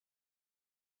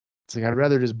 It's like I'd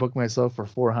rather just book myself for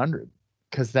 400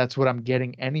 because that's what I'm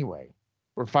getting anyway.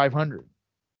 Or 500.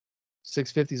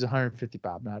 650 is 150,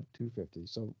 Bob, not 250.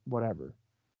 So whatever.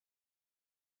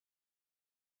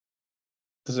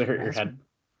 Does it hurt your head?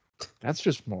 That's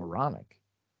just moronic.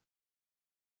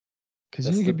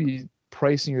 Because you could be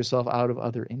pricing yourself out of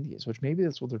other Indies, which maybe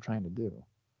that's what they're trying to do.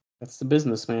 That's the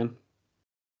business, man.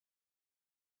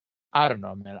 I don't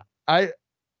know, man.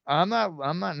 I'm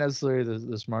not necessarily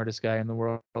the smartest guy in the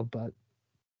world, but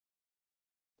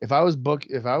if I was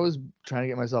trying to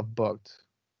get myself booked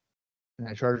and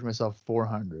I charged myself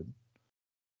 400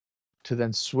 to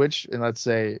then switch, and let's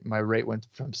say my rate went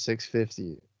from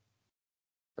 650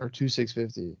 or to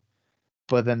 650,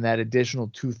 but then that additional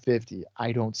 250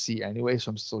 I don't see anyway, so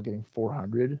I'm still getting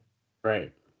 400.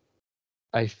 Right.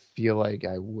 I feel like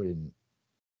I wouldn't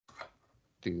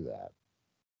do that.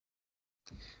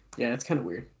 Yeah, it's kind of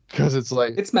weird. Because it's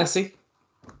like it's messy.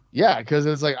 Yeah, because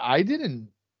it's like I don't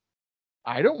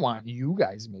want you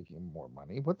guys making more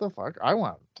money. What the fuck?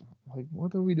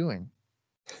 What are we doing?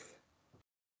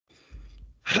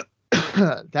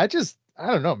 That just, I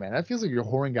don't know, man. That feels like you're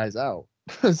whoring guys out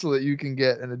so that you can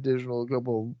get an additional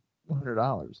couple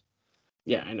 $100.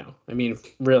 Yeah, I know. I mean,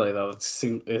 really though,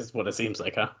 is what it seems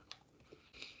like, huh?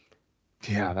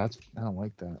 Yeah, I don't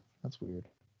like that. That's weird.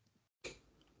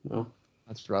 Well,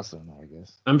 that's wrestling, I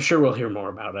guess. I'm sure we'll hear more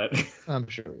about it. I'm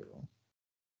sure we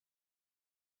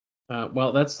will.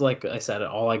 Well, that's, like I said,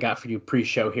 all I got for you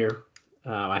pre-show here.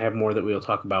 I have more that we'll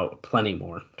talk about, plenty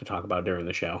more to talk about during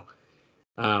the show.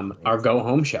 Our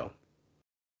go-home show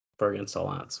for Against All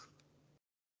Odds.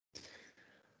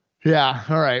 Yeah,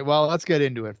 all right. Well, let's get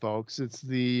into it, folks. It's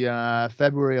the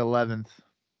February 11th,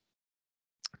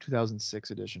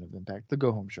 2006 edition of Impact, the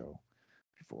go-home show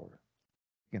for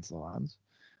Against All Odds.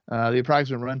 The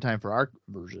approximate runtime for our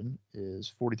version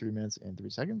is 43 minutes and 3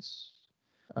 seconds.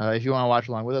 If you want to watch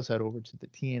along with us, head over to the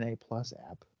TNA Plus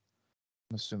app.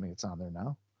 I'm assuming it's on there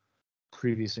now.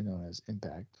 Previously known as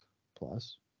Impact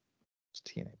Plus. It's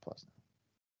TNA Plus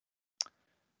now.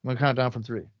 I'm going to count down from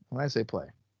 3. When I say play,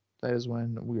 that is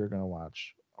when we are going to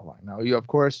watch along. Now, you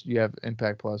have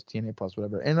Impact Plus, TNA Plus,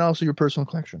 whatever, and also your personal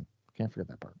collection. Can't forget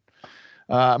that part.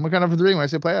 I'm going to count down from 3. When I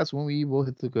say play, that's when we will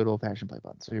hit the good old-fashioned play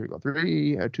button. So here we go.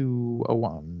 3, 2,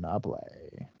 1,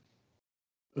 play.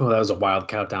 Oh, that was a wild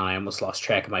countdown. I almost lost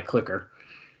track of my clicker.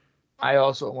 I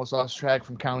also almost lost track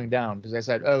from counting down because I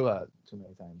said, too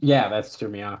many times. Yeah, that threw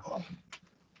me off.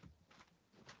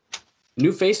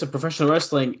 New face of professional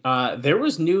wrestling. There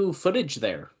was new footage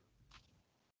there.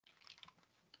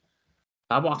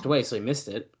 I walked away, so he missed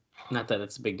it. Not that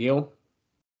it's a big deal.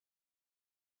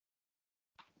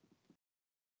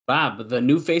 Bob, the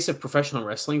new face of professional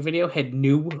wrestling video had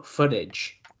new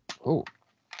footage. Oh.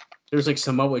 There's like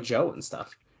Samoa Joe and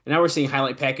stuff. And now we're seeing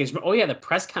highlight package. Oh yeah, the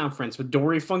press conference with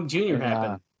Dory Funk Jr.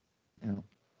 happened. Yeah.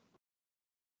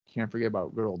 Can't forget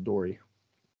about good old Dory.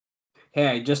 Hey,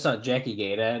 I just saw Jackie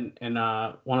Gata in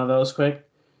one of those quick.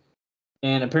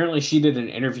 And apparently she did an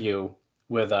interview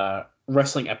with a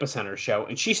Wrestling Epicenter show,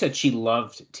 and she said she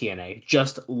loved TNA,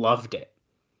 just loved it.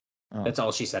 Oh. That's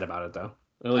all she said about it, though,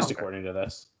 at least Okay. according to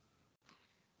this.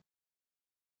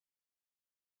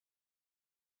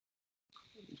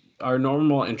 Our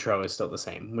normal intro is still the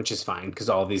same, which is fine because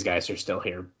all of these guys are still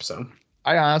here. So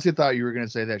I honestly thought you were going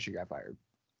to say that she got fired.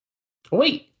 oh,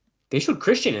 wait, they showed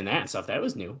Christian in that stuff. That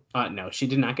was new. No, she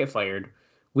did not get fired.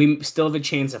 We still have a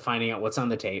chance of finding out what's on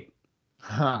the tape.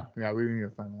 Huh. Yeah, we need to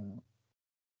find that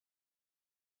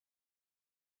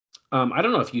out. I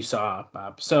don't know if you saw,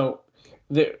 Bob. So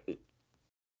there,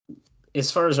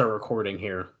 as far as our recording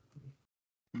here,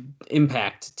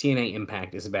 Impact, TNA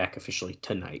Impact is back officially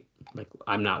tonight. Like,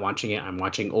 I'm not watching it. I'm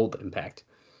watching old Impact.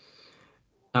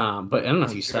 But I don't know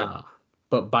if you saw,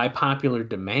 but by popular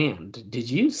demand, did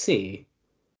you see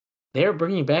they're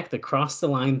bringing back the Cross the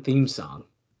Line theme song?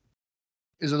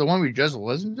 Is it the one we just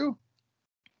listened to?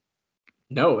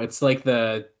 No, it's like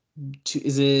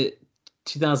is it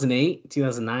 2008,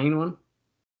 2009 one?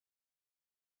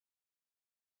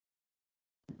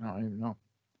 I don't even know.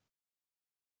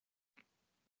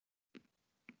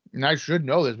 And I should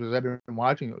know this because I've been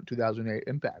watching 2008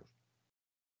 Impact.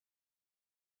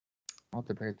 I'll have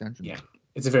to pay attention. Yeah,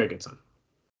 it's a very good song.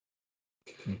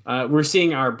 We're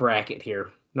seeing our bracket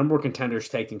here. Number one contenders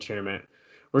tag team tournament.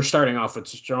 We're starting off with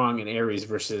Strong and Aries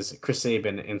versus Chris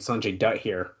Sabin and Sanjay Dutt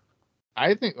here.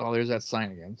 I think there's that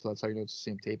sign again, so that's how you know it's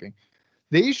the same taping.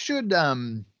 They should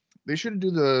do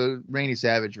the Randy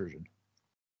Savage version.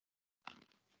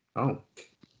 Oh.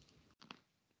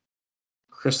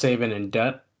 Chris Sabin and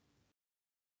Dutt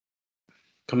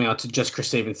coming out to just Chris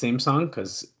Sabin's theme song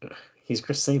because he's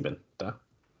Chris Sabin. Duh.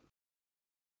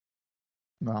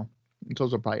 Well, it's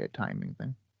also probably a timing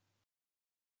thing.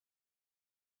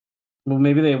 Well,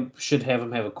 maybe they should have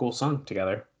them have a cool song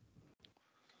together.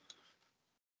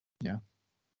 Yeah.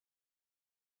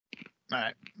 All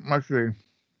right. Let's see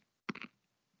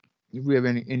if we have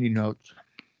any indie notes.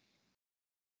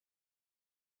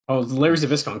 Oh, Larry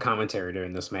Zbyszko on commentary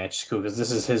during this match. Cool, because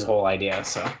this is his whole idea.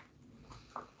 So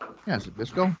yeah,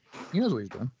 Zbyszko. He knows what he's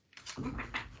doing.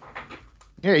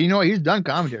 Yeah, you know what? He's done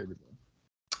commentary before.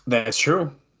 That's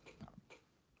true.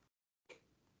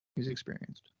 He's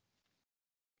experienced.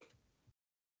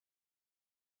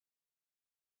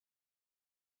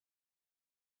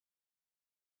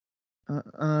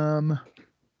 All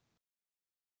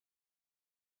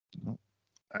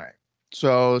right.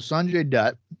 So Sanjay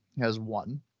Dutt has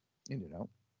won.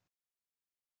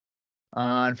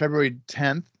 On February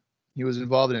 10th, he was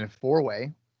involved in a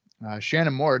four-way.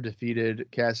 Shannon Moore defeated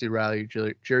Cassie Riley,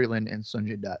 Jerry Lynn, and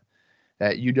Sanjay Dutt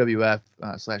at UWF /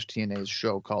 TNA's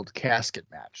show called Casket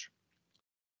Match.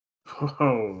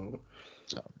 Oh.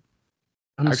 So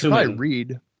I should probably read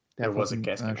that. There was a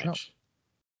casket show. match.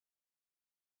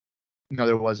 No,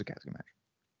 there was a casket match.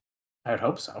 I would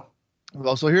hope so.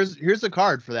 Well, so here's the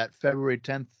card for that February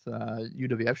 10th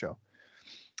UWF show.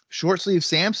 Short Sleeve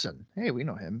Samson, hey, we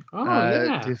know him. Oh,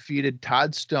 yeah. Defeated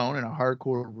Todd Stone in a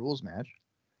hardcore rules match.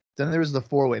 Then there was the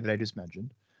four-way that I just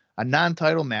mentioned. A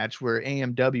non-title match where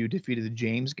AMW defeated the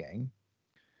James Gang.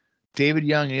 David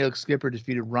Young and Alex Skipper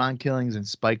defeated Ron Killings and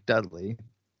Spike Dudley.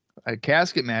 A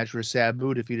casket match where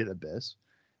Sabu defeated Abyss.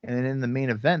 And then in the main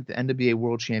event, the NWA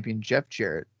World Champion Jeff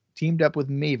Jarrett teamed up with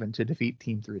Maven to defeat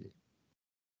Team 3D.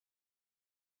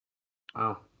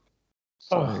 Wow.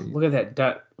 Oh, look at that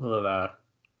Dutt with a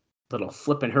little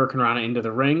flipping Hurricanrana into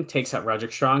the ring, takes out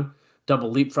Roderick Strong, double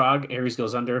leapfrog, Aries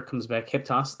goes under, comes back, hip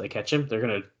toss, they catch him.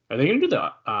 Are they gonna do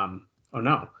the oh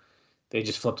no. They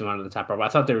just flipped him onto the top rope. I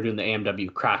thought they were doing the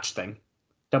AMW crotch thing.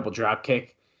 Double drop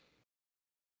kick.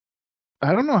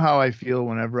 I don't know how I feel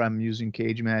whenever I'm using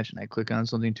Cage Match and I click on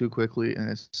something too quickly and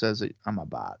it says that I'm a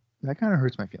bot. That kind of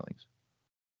hurts my feelings.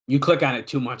 You click on it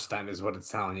too much then is what it's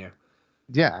telling you.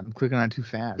 Yeah, I'm clicking on it too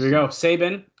fast. Here we go.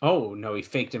 Sabin. Oh, no, he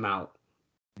faked him out.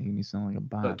 Making me sound like a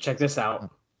bot. But check this out.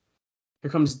 Here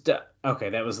comes... Okay,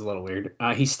 that was a little weird.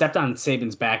 He stepped on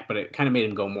Sabin's back, but it kind of made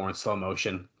him go more in slow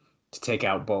motion to take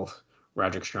out both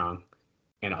Roderick Strong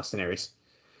and Austin Aries.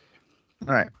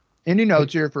 All right. Indie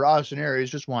notes here for Austin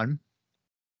Aries, just one.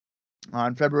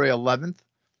 On February 11th,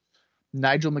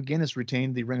 Nigel McGuinness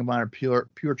retained the Ring of Honor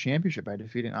Pure Championship by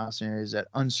defeating Austin Aries at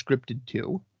Unscripted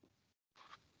 2.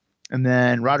 And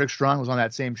then Roderick Strong was on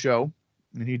that same show,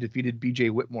 and he defeated BJ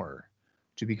Whitmore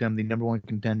to become the number one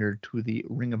contender to the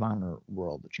Ring of Honor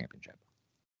World Championship.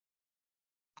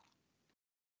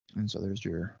 And so there's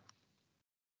your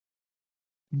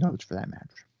notes for that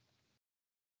match.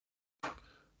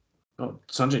 Oh,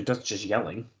 Sanjay Dutt's just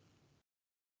yelling.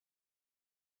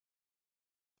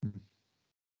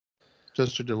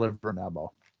 Just to deliver an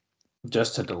elbow.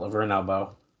 Just to deliver an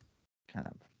elbow. Kind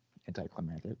of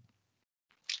anticlimactic.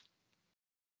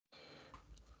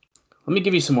 Let me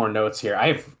give you some more notes here. I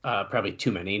have probably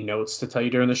too many notes to tell you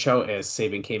during the show, as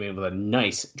Sabin came in with a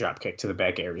nice drop kick to the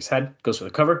back of Aries' head. Goes for the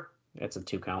cover. That's a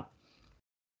 2 count.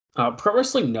 Pro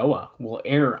Wrestling Noah will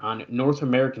air on North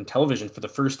American television for the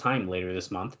first time later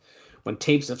this month, when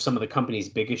tapes of some of the company's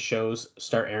biggest shows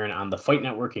start airing on the Fight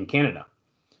Network in Canada.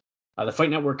 The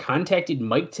Fight Network contacted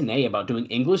Mike Tenay about doing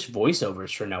English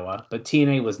voiceovers for Noah, but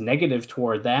TNA was negative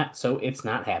toward that, so it's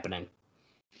not happening.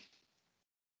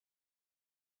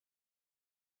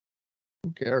 Who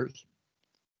cares?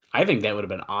 I think that would have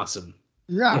been awesome.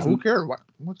 Yeah, who cares?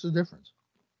 What's the difference?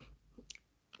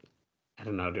 I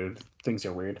don't know, dude. Things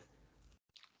are weird.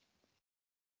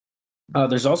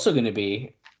 There's also going to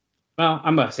be... Well,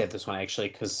 I'm going to say this one, actually,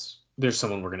 because there's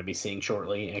someone we're going to be seeing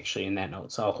shortly, actually, in that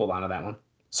note, so I'll hold on to that one.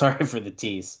 Sorry for the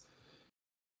tease.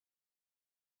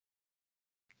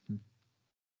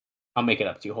 I'll make it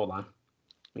up to you. Hold on.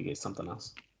 Let me get something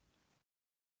else.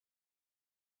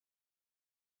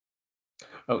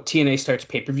 Oh, TNA starts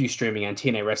pay-per-view streaming on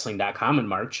TNAWrestling.com in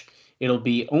March. It'll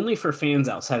be only for fans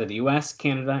outside of the US,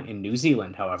 Canada, and New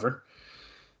Zealand, however.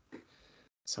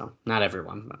 So, not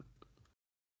everyone. But...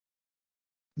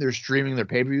 They're streaming their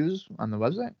pay-per-views on the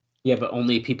website? Yeah, but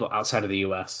only people outside of the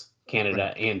US,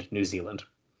 Canada, and New Zealand.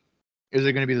 Is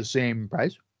it going to be the same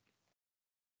price?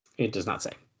 It does not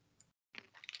say.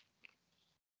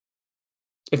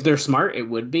 If they're smart, it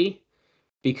would be,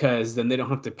 because then they don't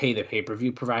have to pay the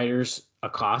pay-per-view providers a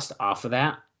cost off of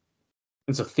that.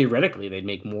 And so theoretically, they'd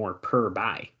make more per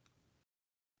buy.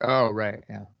 Oh, right.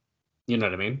 Yeah. You know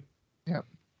what I mean? Yep.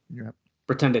 Yep.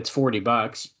 Pretend it's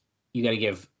 $40. You got to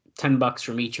give $10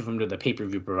 from each of them to the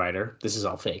pay-per-view provider. This is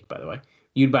all fake, by the way.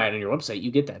 You'd buy it on your website.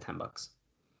 You get that $10.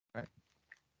 Right.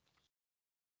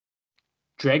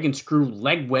 Dragon screw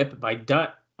leg whip by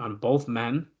Dutt on both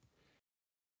men.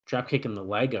 Dropkick in the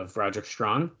leg of Roderick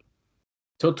Strong.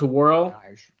 Tilt to whirl.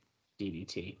 Nice.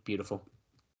 DDT. Beautiful.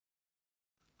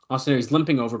 Austin Aries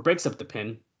limping over, breaks up the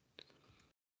pin.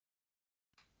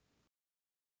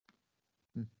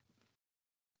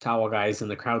 Towel guys in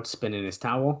the crowd spinning his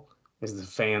towel as the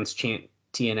fans chant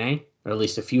TNA, or at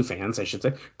least a few fans, I should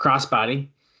say. Crossbody.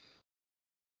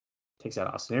 Takes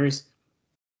out Austin Aries.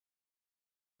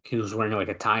 He was wearing like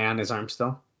a tie on his arm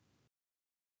still.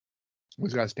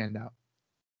 What's got to stand out?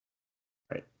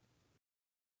 Right.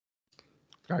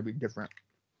 It's got to be different.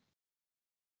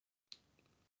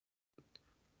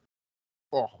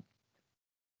 Oh.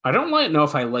 I don't know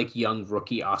if I like young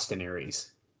rookie Austin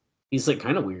Aries. He's like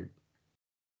kind of weird.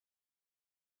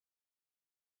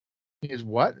 He's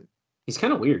what? He's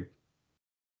kind of weird.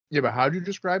 Yeah, but how'd you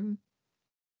describe him?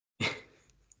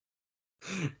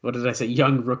 What did I say?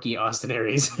 Young rookie Austin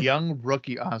Aries. Young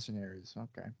rookie Austin Aries.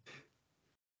 Okay.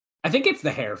 I think it's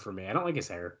the hair for me. I don't like his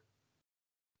hair.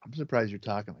 I'm surprised you're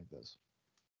talking like this.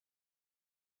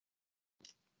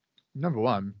 Number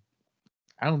one,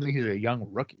 I don't think he's a young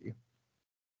rookie.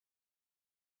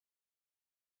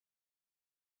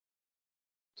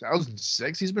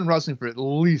 2006? He's been wrestling for at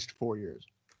least 4 years.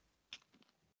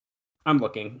 I'm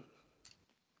looking.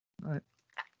 All right.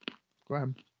 Go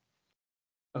ahead.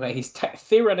 Okay, he's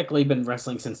theoretically been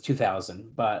wrestling since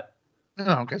 2000, but...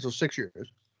 Oh, okay, so 6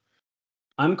 years.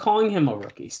 I'm calling him a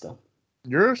rookie still.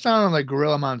 You're sounding like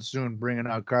Gorilla Monsoon bringing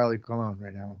out Carly Colon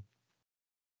right now.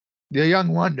 The young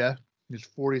Wanda is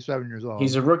 47 years old.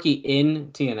 He's a rookie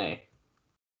in TNA.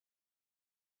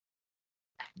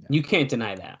 Yeah. You can't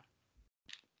deny that.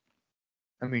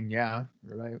 I mean, yeah,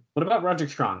 you're right. What about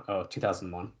Roderick Strong? Oh,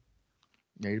 2001.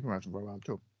 Yeah, he's been wrestling for a while,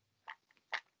 too.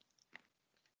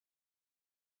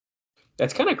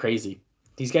 That's kind of crazy.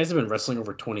 These guys have been wrestling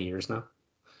over 20 years now.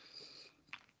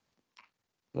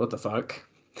 What the fuck?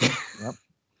 Yep.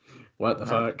 What the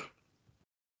fuck?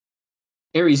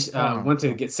 Aries went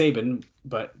to get Sabin,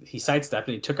 but he sidestepped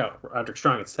and he took out Roderick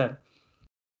Strong instead.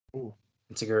 Ooh.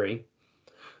 And Seguri.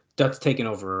 Dutt's taking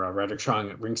over Roderick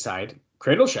Strong at ringside.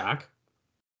 Cradle shock.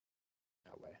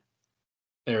 No way.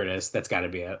 There it is. That's got to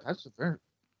be it. That's the fair.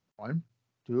 1,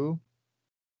 2.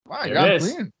 Wow, you There got it him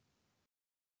is. clean.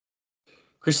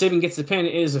 Chris Sabin gets the pin.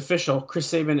 It is official. Chris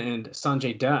Sabin and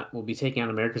Sanjay Dutt will be taking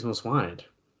on America's Most Wanted.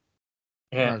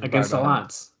 Yeah, against all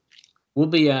odds. We'll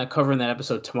be covering that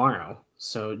episode tomorrow,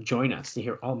 so join us to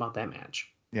hear all about that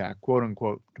match. Yeah, quote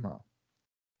unquote tomorrow.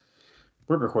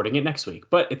 We're recording it next week,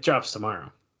 but it drops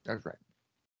tomorrow. That's right.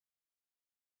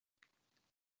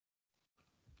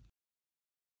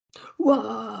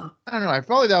 Whoa. I don't know. I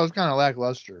felt like that was kind of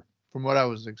lackluster from what I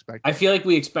was expecting. I feel like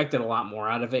we expected a lot more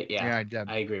out of it. Yeah, I did.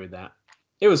 I agree with that.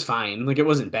 It was fine. Like, it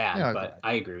wasn't bad, Yeah, it was but all right.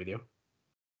 I agree with you.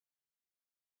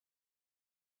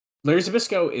 Larry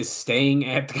Zabisco is staying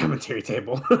at the commentary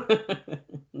table.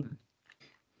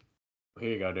 Here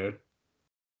you go, dude.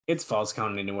 It's Falls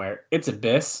Count Anywhere. It's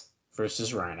Abyss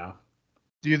versus Rhino.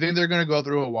 Do you think they're going to go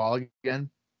through a wall again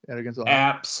against the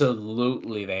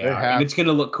Absolutely, they are. have And it's going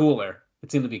to look cooler.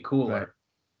 It's going to be cooler.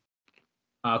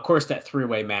 Right. Of course, that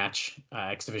three-way match,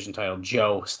 X Division title,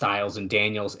 Joe, Styles, and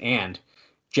Daniels, and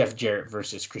Jeff Jarrett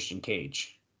versus Christian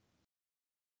Cage.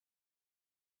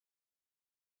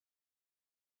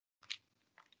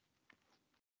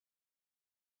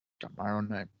 tomorrow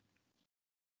night.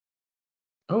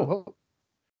 Oh,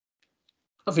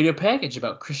 a video package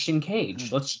about Christian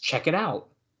Cage. Let's check it out.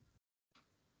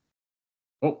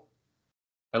 Oh,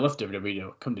 I left WWE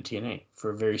to come to TNA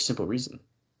for a very simple reason.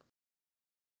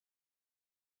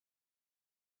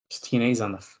 TNA is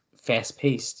on the fast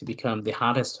pace to become the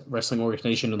hottest wrestling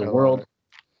organization in the world.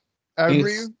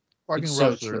 Every fucking so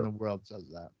wrestler in true. the world says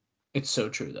that. It's so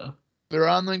true, though. They're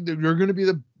on like they're gonna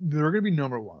be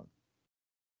number one.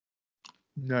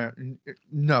 No,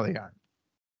 they aren't.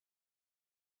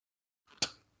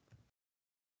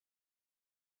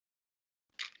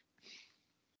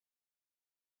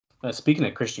 Speaking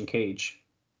of Christian Cage,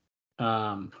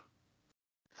 it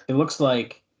looks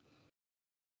like.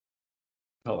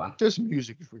 Hold on. This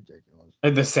music is ridiculous.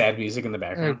 The sad music in the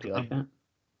background. Do you like that?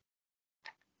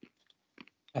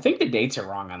 I think the dates are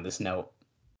wrong on this note.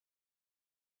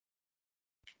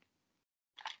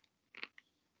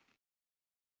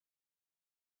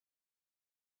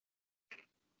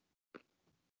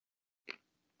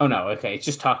 Oh, no. Okay. It's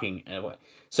just talking.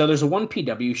 So there's a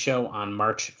 1PW show on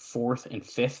March 4th and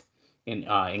 5th in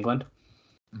England.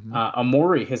 Mm-hmm.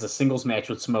 Amori has a singles match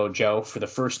with Samoa Joe for the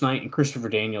first night and Christopher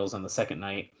Daniels on the second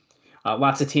night.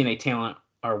 Lots of TNA talent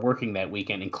are working that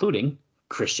weekend, including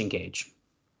Christian Cage.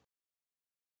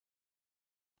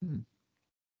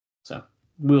 So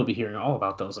we'll be hearing all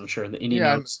about those, I'm sure, in the indie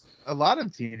notes. A lot of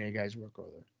TNA guys work over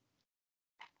there.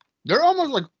 They're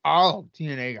almost like all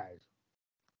TNA guys.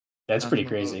 That's pretty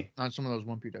crazy. On some of those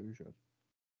 1PW shows.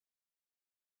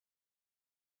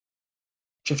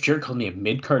 Jeff Jarrett called me a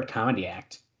mid-card comedy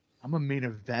act. I'm a main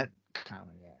event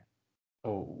comedy act.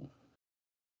 Oh.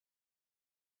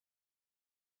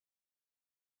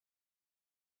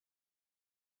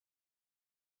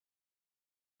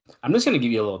 I'm just going to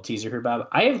give you a little teaser here, Bob.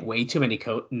 I have way too many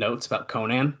notes about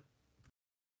Conan.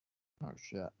 Oh,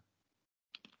 shit.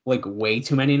 Like, way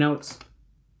too many notes.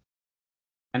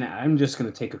 And I'm just going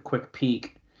to take a quick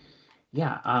peek.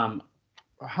 Yeah.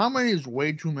 How many is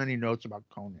way too many notes about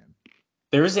Conan?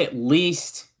 There's at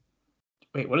least...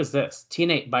 Wait, what is this?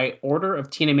 TNA, by order of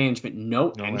TNA management,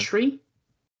 no entry?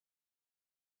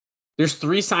 There's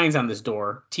 3 signs on this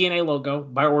door. TNA logo,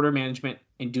 by order management,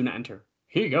 and do not enter.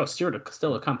 Here you go. Still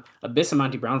to come. Abyss and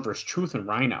Monty Brown versus Truth and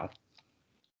Rhino.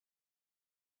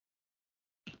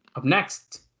 Up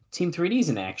next, Team 3D's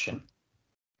in action.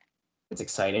 It's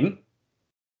exciting.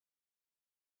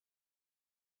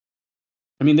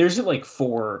 I mean, there's like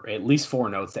at least four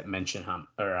notes that mention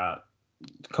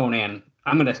Conan.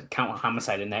 I'm going to count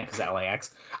Homicide in that because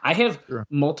LAX. I have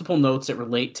multiple notes that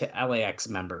relate to LAX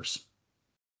members.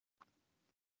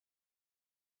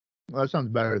 Well, that sounds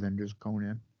better than just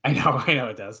Conan. I know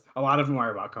it does. A lot of them are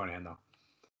about Conan, though.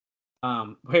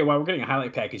 Hey, while we're getting a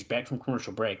highlight package back from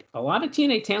commercial break, a lot of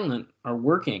TNA talent are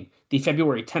working the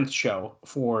February 10th show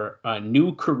for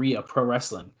New Korea Pro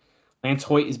Wrestling. Lance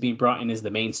Hoyt is being brought in as the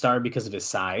main star because of his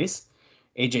size.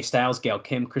 AJ Styles, Gail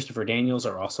Kim, Christopher Daniels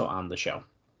are also on the show.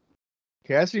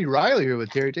 Cassidy Riley here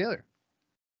with Terry Taylor.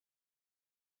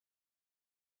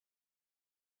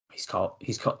 He's called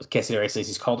Cassidy Riley says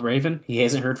he's called Raven. He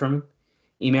hasn't heard from him.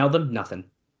 Emailed him, nothing.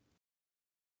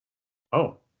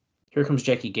 Oh, here comes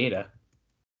Jackie Gata.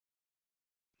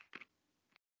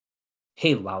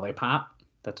 Hey, lollipop.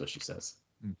 That's what she says.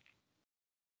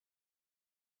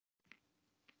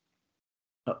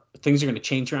 Things are going to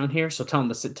change around here, so tell him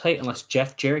to sit tight unless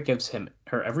Jeff Jarrett gives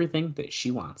her everything that she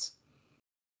wants.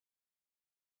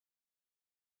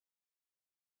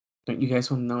 Don't you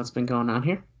guys want to know what's been going on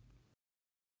here?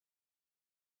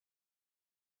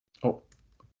 Oh,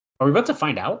 are we about to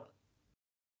find out?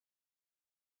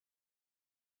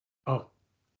 Oh,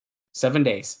 7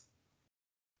 days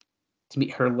to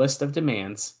meet her list of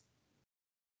demands.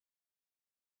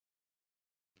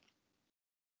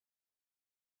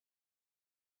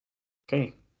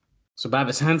 Okay, so Bob,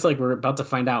 it sounds like we're about to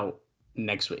find out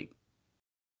next week.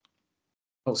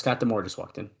 Oh, Scott D'Amore just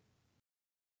walked in.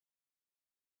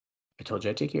 I told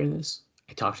you I'd take care of this.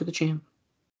 I talked to the champ.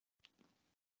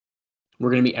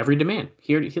 We're going to meet every demand.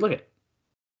 Here, look at it.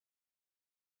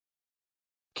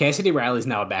 Cassidy Riley's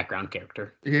now a background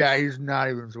character. Yeah, he's not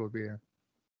even supposed to be here.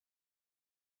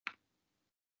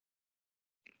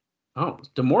 Oh,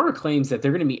 Demora claims that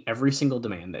they're going to meet every single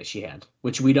demand that she had,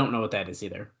 which we don't know what that is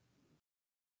either.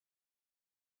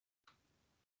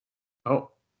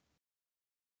 Oh.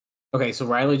 Okay, so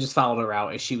Riley just followed her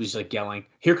out as she was like yelling,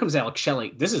 "Here comes Alex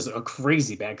Shelley." This is a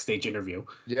crazy backstage interview.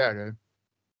 Yeah, dude.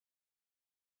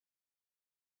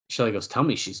 Shelley goes, "Tell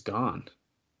me she's gone.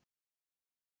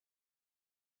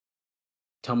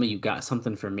 Tell me you got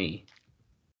something for me."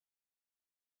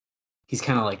 He's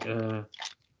kind of like,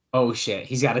 oh shit,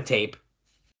 he's got a tape.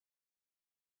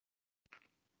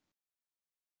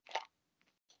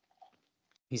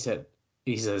 He says,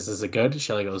 "Is it good?"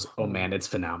 Shelley goes, "Oh man, it's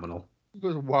phenomenal." He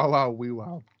goes, wow, wow, wee,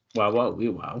 wow. Wow, wow, wee,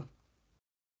 wow.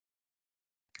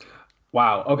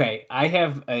 Wow. Okay, I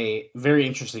have a very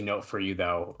interesting note for you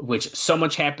though, which so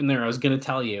much happened there. I was going to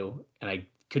tell you, and I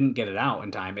couldn't get it out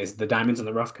in time. As the Diamonds in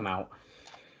the Rough come out,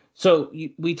 so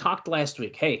we talked last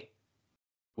week. Hey,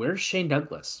 where's Shane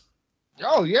Douglas?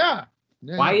 Oh yeah.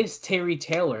 Why is Terry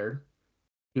Taylor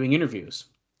doing interviews?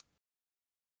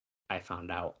 I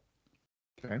found out.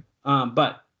 Okay.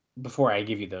 But before I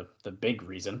give you the big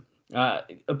reason,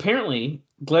 apparently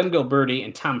Glenn Gilberti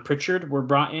and Tom Pritchard were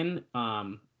brought in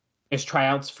as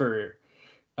tryouts for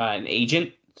an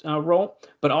agent role,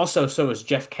 but also so is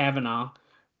Jeff Kavanaugh,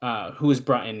 who was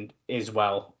brought in as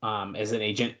well as an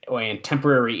agent and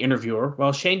temporary interviewer,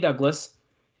 while Shane Douglas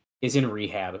is in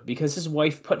rehab because his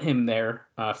wife put him there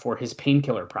for his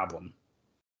painkiller problem.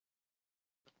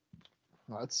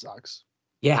 Well, that sucks.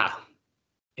 Yeah,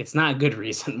 it's not a good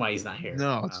reason why he's not here.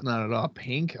 No, it's not at all.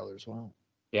 Painkillers. Wow.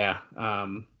 Yeah.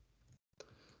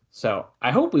 So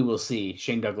I hope we will see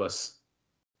Shane Douglas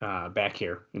back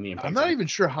here in the Impact. I'm not even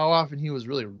sure how often he was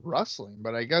really wrestling,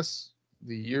 but I guess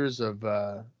the years of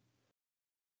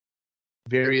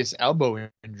various elbow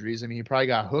injuries, I mean, he probably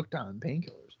got hooked on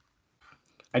painkillers.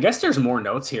 I guess there's more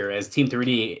notes here as Team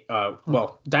 3D.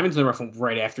 Well, Diamonds in the Rough went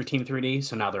right after Team 3D,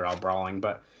 so now they're all brawling.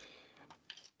 But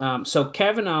so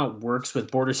Kavanaugh works with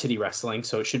Border City Wrestling,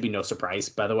 so it should be no surprise,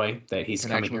 by the way, that he's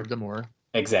coming here. Demore.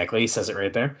 Exactly, he says it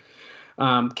right there.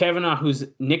 Kavanaugh, who's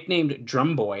nicknamed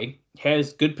Drum Boy,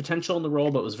 has good potential in the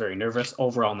role, but was very nervous.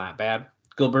 Overall, not bad.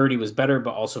 Gilberti was better,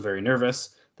 but also very nervous.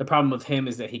 The problem with him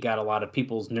is that he got a lot of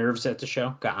people's nerves at the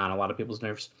show, got on a lot of people's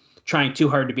nerves, trying too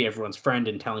hard to be everyone's friend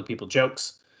and telling people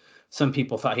jokes. Some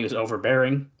people thought he was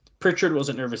overbearing. Pritchard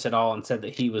wasn't nervous at all and said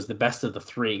that he was the best of the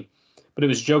three, but it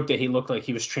was joked that he looked like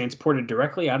he was transported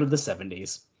directly out of the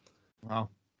 70s. Wow.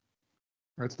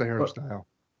 That's the hairstyle.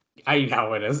 I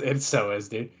know it is. It so is,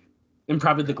 dude. And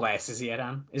probably the glasses he had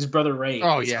on. His brother Ray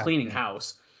is cleaning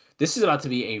house. This is about to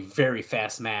be a very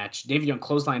fast match. David Young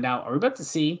clotheslined out. Are we about to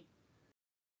see?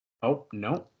 Oh,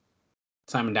 no.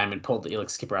 Simon Diamond pulled the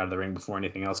Elix Skipper out of the ring before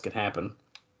anything else could happen.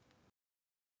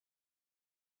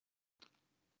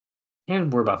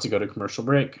 And we're about to go to commercial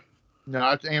break. No,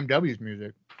 that's AMW's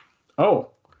music.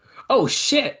 Oh. Oh,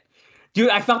 shit. Dude,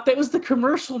 I thought that was the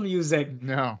commercial music.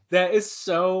 No. That is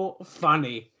so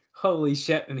funny. Holy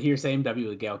shit. And here's AMW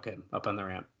with Gail Kim up on the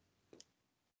ramp.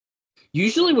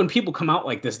 Usually when people come out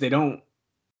like this, they don't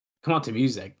come out to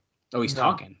music. Oh, he's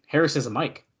talking. Harris has a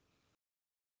mic.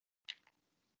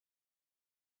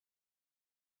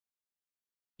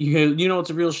 You know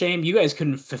what's a real shame? You guys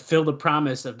couldn't fulfill the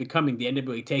promise of becoming the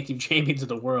NWA Tag Team Champions of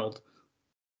the world.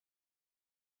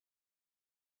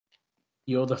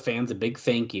 You owe the fans a big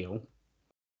thank you.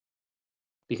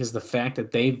 Because the fact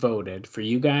that they voted for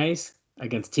you guys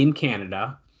against Team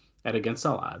Canada at Against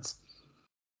All Odds.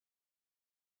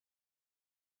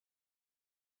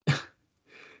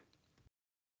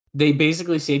 They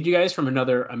basically saved you guys from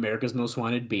another America's Most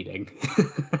Wanted beating.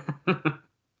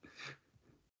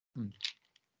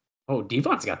 Oh,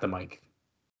 Devon's got the mic.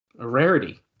 A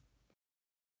rarity.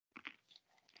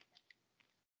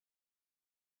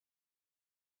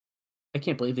 I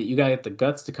can't believe that you guys have the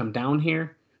guts to come down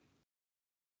here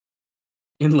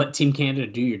and let Team Canada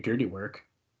do your dirty work.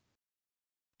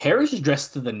 Harris is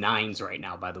dressed to the nines right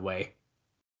now, by the way.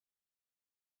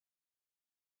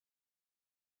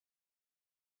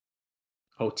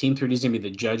 Oh, Team 3D is going to be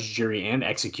the judge, jury, and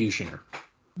executioner.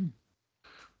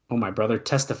 Oh, my brother,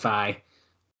 testify.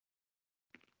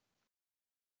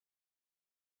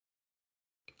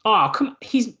 Oh, come on.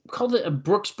 He's called it a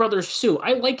Brooks Brothers suit.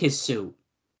 I like his suit.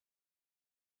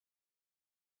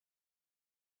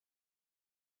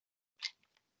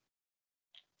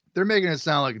 They're making it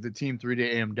sound like the Team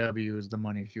 3D AMW is the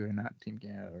money feud and not Team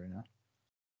Canada right now.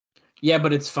 Yeah,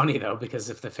 but it's funny though, because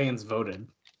if the fans voted,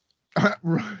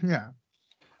 Yeah.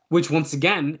 which once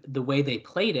again, the way they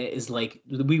played it is like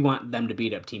we want them to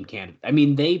beat up Team Canada. I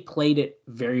mean, they played it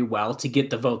very well to get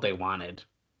the vote they wanted,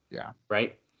 Yeah.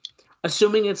 right?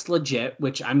 Assuming it's legit,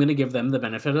 which I'm going to give them the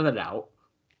benefit of the doubt.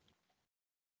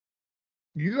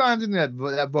 You don't think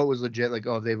that vote was legit? Like,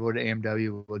 oh, if they voted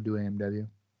AMW, we'll do AMW.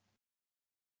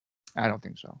 I don't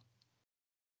think so.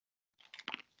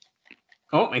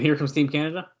 Oh, and here comes Team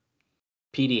Canada.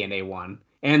 PD and A1.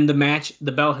 And the match,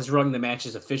 the bell has rung, the match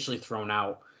is officially thrown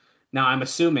out. Now, I'm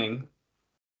assuming,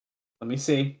 let me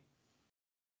see.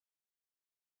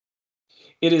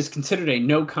 It is considered a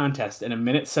no contest in 1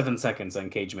 minute 7 seconds on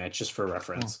Cage Match, just for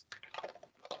reference.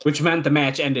 Which meant the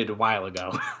match ended a while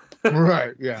ago.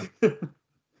 Right, yeah.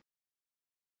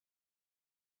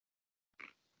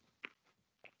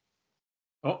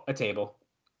 Oh, a table.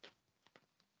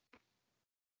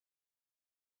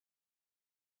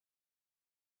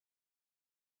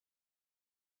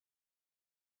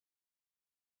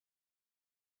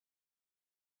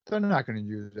 They're not going to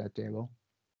use that table.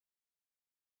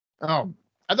 Oh,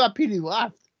 I thought PD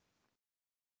left.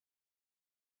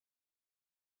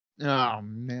 Oh,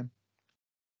 man.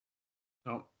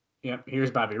 Oh, yep.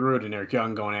 Here's Bobby Roode and Eric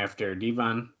Young going after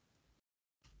Devon.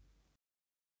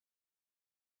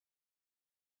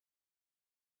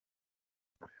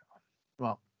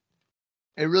 Well,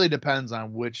 it really depends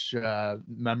on which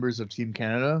members of Team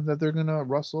Canada that they're going to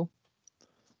wrestle.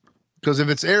 Because if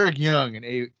it's Eric Young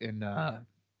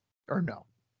or no,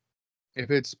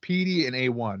 if it's PD and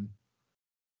A1,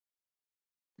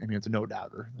 I mean, it's a no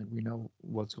doubter. Like, we know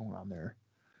what's going on there.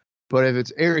 But if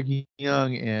it's Eric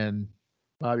Young and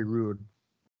Bobby Roode,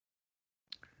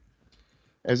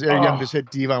 as Eric Young just hit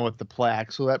Devon with the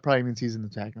plaque, so that probably means he's in the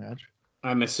tag match.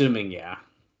 I'm assuming, yeah.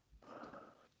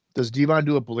 Does Devon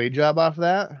do a blade job off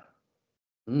that?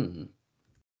 I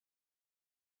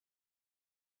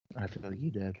feel like he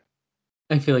did.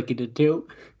 I feel like he did too.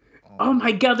 Oh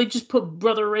my god, they just put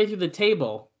Brother Ray through the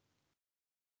table.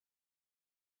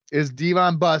 Is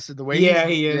Devon busted the way he is?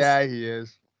 Yeah, he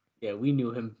is. Yeah, we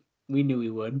knew him. We knew he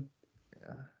would.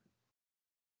 Yeah.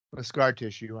 With scar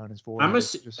tissue on his forehead.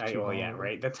 Yeah,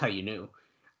 right. That's how you knew.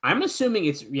 I'm assuming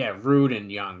it's Roode and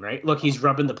Young, right? Look, he's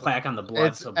rubbing the plaque on the blood.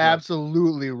 It's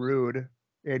absolutely Roode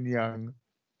and Young.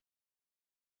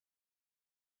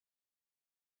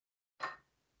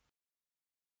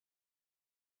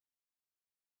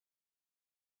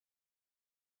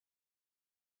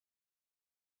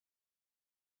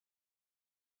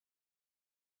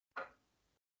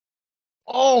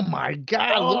 Oh my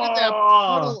god, look at that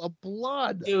puddle of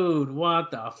blood. Dude,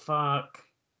 what the fuck?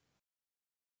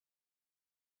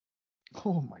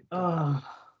 Oh my god.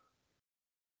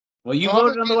 Well, you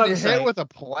voted on the website. Hit with a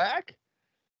plaque?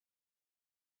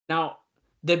 Now,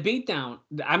 the beatdown,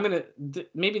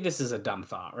 maybe this is a dumb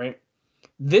thought, right?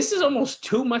 This is almost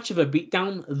too much of a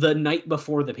beatdown the night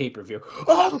before the pay-per-view.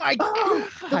 Oh my god.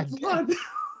 The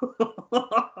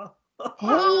blood.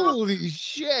 Holy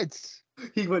shit.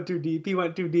 He went too deep.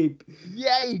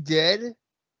 Yeah, he did.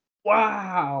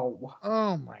 Wow.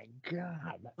 Oh my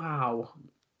god. Wow.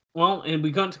 Well, and we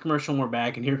got to commercial and we're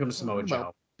back, and here comes Samoa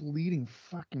Joe. Bleeding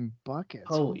fucking buckets.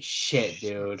 Holy shit,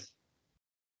 dude.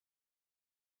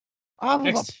 Off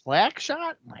of a plaque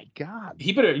shot? My god.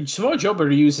 Samoa Joe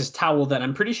better use his towel that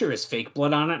I'm pretty sure is fake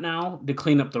blood on it now to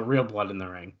clean up the real blood in the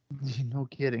ring. No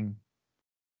kidding.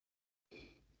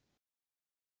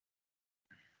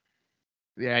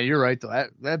 Yeah, you're right though.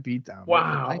 That beatdown.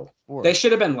 Wow. That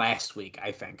should have been last week,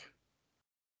 I think.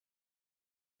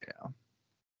 Yeah.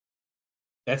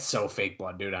 That's so fake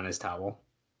blood, dude, on his towel.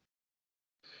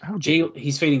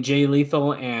 He's fading Jay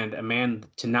Lethal and a man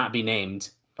to not be named.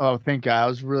 Oh, thank God. I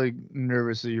was really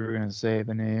nervous that you were going to say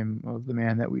the name of the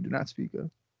man that we do not speak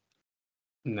of.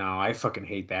 No, I fucking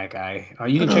hate that guy.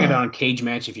 You can check it out on Cage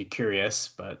Match if you're curious,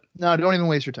 but no, don't even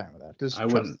waste your time with that.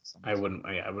 I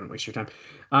wouldn't waste your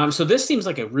time. So this seems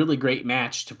like a really great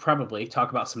match to probably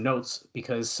talk about some notes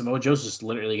because Samoa Joe's just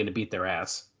literally going to beat their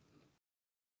ass.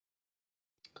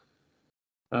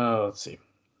 Let's see.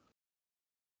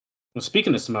 Well,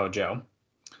 speaking of Samoa Joe,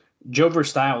 Joe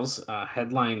Styles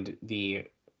headlined the.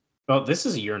 Well, this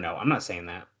is a year no. I'm not saying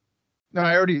that. No,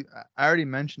 I already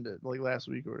mentioned it like last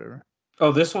week or whatever.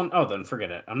 Oh, this one? Oh, then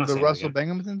forget it. I'm not saying the Russell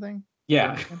Binghamton thing.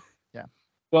 Yeah. Yeah.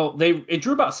 Well, it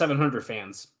drew about 700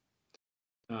 fans,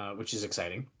 which is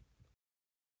exciting.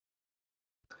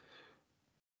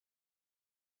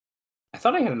 I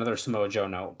thought I had another Samoa Joe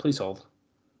note. Please hold.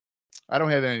 I don't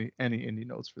have any indie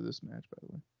notes for this match, by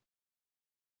the way.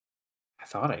 I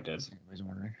thought I did. I was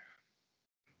wondering.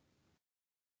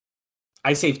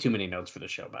 I saved too many notes for the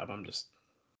show, Bob.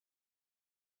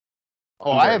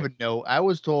 Oh, I have a note. I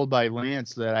was told by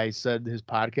Lance that I said his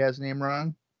podcast name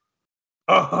wrong.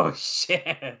 Oh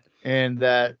shit! And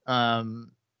that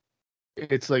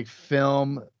it's like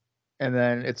film, and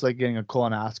then it's like getting a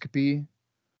colonoscopy.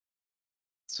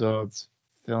 So it's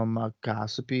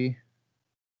filmoscopy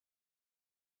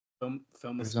or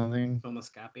something.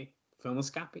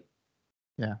 Filmoscopy.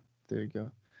 Yeah, there you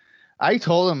go. I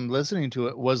told him listening to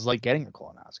it was like getting a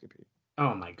colonoscopy,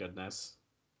 Oh my goodness.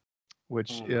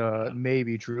 which God. may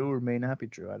be true or may not be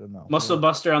true. I don't know. Muscle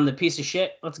Buster on the piece of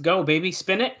shit. Let's go, baby.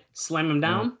 Spin it. Slam him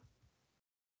down. Yeah.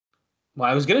 Well,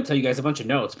 I was going to tell you guys a bunch of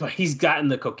notes, but he's gotten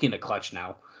the coquina clutch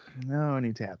now. No, and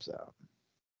he taps out.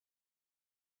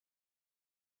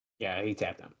 Yeah, he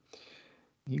tapped out.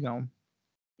 You go.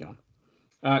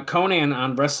 Conan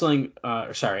on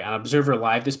on Observer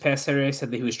Live this past Saturday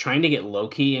said that he was trying to get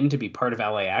Loki in to be part of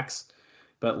LAX,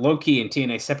 but Loki and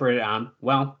TNA separated on,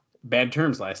 well, bad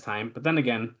terms last time. But then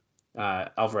again,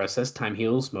 Alvarez says time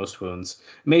heals most wounds.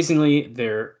 Amazingly,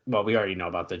 we already know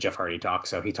about the Jeff Hardy talk,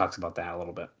 so he talks about that a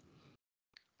little bit.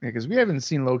 Yeah, because we haven't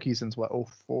seen Loki since what,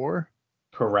 04?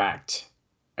 Correct,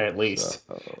 at least.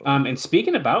 So, and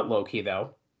speaking about Loki,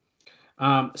 though,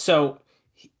 so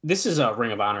this is a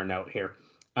Ring of Honor note here.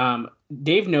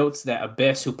 Dave notes that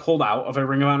Abyss, who pulled out of a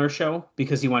Ring of Honor show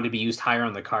because he wanted to be used higher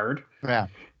on the card. yeah.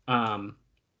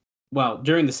 Well,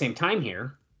 during the same time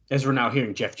here, as we're now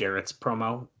hearing Jeff Jarrett's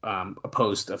promo,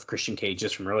 opposed of Christian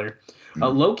Cage's from earlier,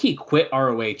 Loki quit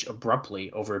ROH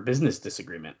abruptly over a business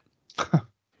disagreement.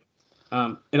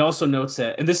 It also notes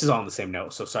that, and this is all in the same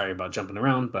note, so sorry about jumping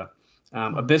around, but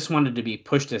Abyss wanted to be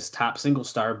pushed as top single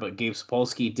star, but Gabe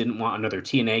Sapolsky didn't want another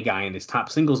TNA guy in his top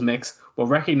singles mix while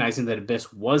recognizing that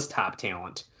Abyss was top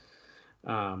talent.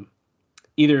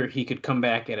 Either he could come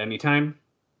back at any time.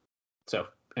 So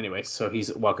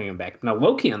he's welcoming him back. Now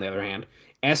Loki, on the other hand,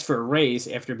 asked for a raise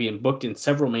after being booked in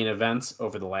several main events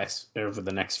over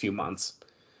the next few months.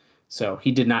 So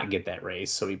he did not get that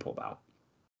raise, so he pulled out.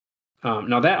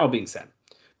 Now that all being said,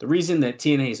 the reason that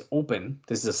TNA is open,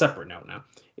 this is a separate note now,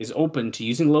 is open to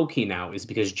using Loki now is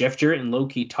because Jeff Jarrett and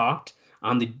Loki talked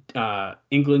on the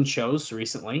England shows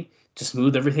recently to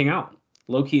smooth everything out.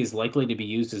 Loki is likely to be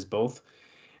used as both,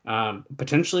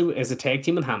 potentially as a tag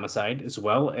team with Homicide, as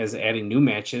well as adding new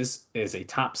matches as a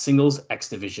top singles X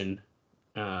Division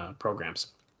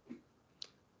programs.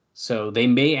 So they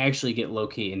may actually get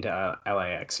Loki into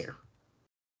LAX here.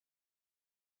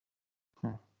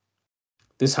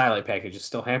 This highlight package is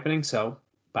still happening, so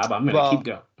Bob, I'm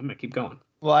gonna keep going.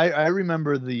 Well, I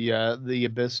remember the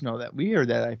Abyss note that we heard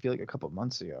that I feel like a couple of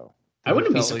months ago. I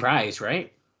wouldn't be surprised,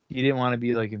 right? He didn't want to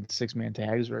be like in 6-man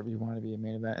tags or whatever. He wanted to be a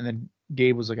main event, and then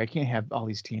Gabe was like, "I can't have all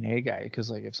these TNA guys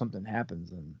because like if something happens,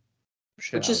 then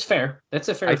shit." Which is fair. That's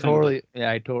a fair I thing.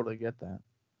 I totally get that.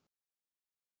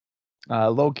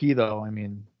 Low key though, I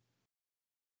mean,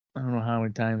 I don't know how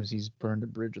many times he's burned the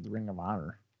bridge with the Ring of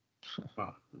Honor.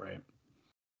 Well, right.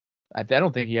 I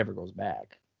don't think he ever goes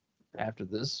back after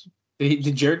this.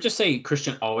 Did Jared just say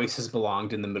Christian always has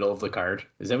belonged in the middle of the card?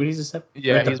 Is that what he just said?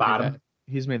 Yeah, or at the bottom.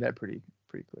 He's made that pretty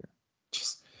clear.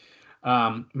 Just,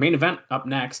 main event up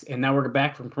next, and now we're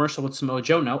back from commercial with Samoa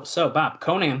Joe note. So Bob,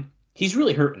 Conan, he's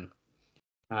really hurting.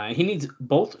 He needs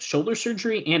both shoulder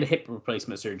surgery and a hip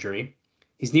replacement surgery.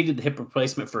 He's needed the hip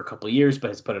replacement for a couple of years, but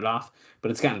has put it off.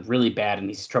 But it's gotten really bad, and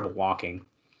he's has trouble walking.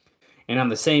 And on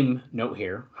the same note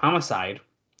here, Homicide.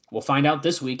 We'll find out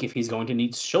this week if he's going to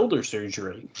need shoulder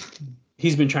surgery.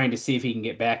 He's been trying to see if he can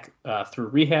get back through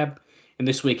rehab, and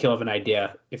this week he'll have an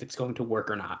idea if it's going to work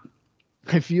or not.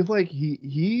 I feel like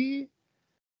he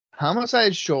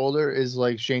Homicide's shoulder is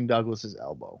like Shane Douglas's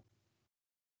elbow.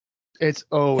 It's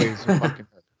always fucking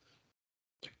hurt.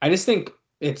 I just think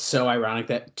it's so ironic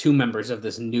that two members of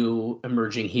this new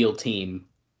emerging heel team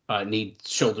need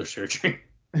shoulder surgery.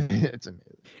 It's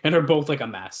amazing. And are both like a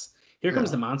mess. Here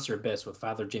comes the Monster Abyss with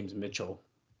Father James Mitchell.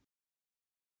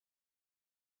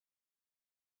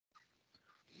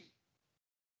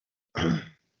 I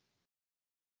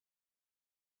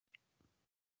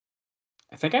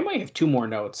think I might have two more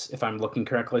notes if I'm looking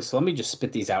correctly, so let me just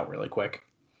spit these out really quick.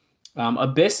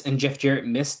 Abyss and Jeff Jarrett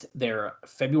missed their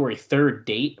February 3rd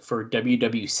date for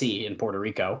WWC in Puerto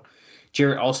Rico.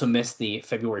 Jarrett also missed the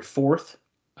February 4th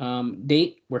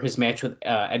date, where his match with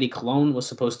Eddie Colon was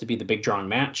supposed to be the big drawing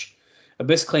match.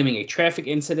 Abyss claiming a traffic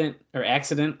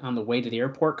accident on the way to the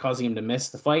airport, causing him to miss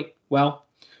the fight. Well,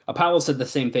 Apollo said the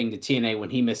same thing to TNA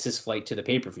when he missed his flight to the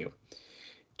pay-per-view.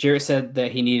 Jarrett said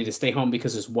that he needed to stay home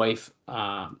because his wife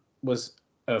was,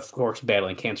 of course,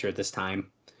 battling cancer at this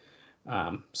time.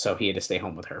 So he had to stay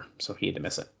home with her. So he had to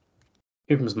miss it.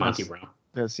 Here comes Monty Brown.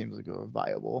 That seems like a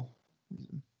viable.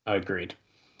 Agreed.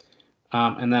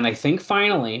 And then I think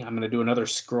finally, I'm going to do another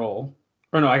scroll.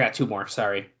 Or no, I got two more.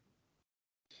 Sorry.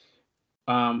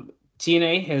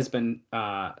 TNA has been,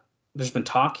 there's been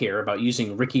talk here about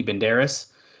using Ricky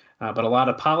Banderas, but a lot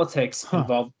of politics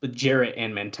involved with Jarrett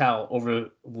and Mantell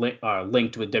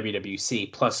linked with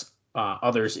WWC, plus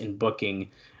others in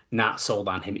booking not sold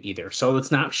on him either. So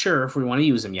it's not sure if we want to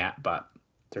use him yet, but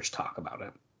there's talk about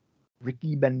it.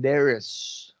 Ricky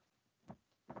Banderas.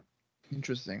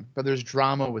 Interesting. But there's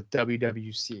drama with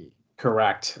WWC.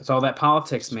 Correct. It's all that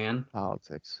politics, man.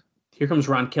 Politics. Here comes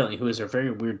Ron Killing, who is a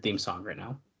very weird theme song right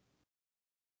now.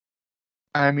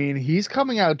 I mean, he's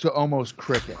coming out to almost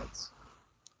crickets.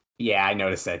 Yeah, I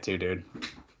noticed that too, dude.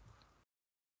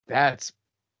 That's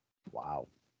wow.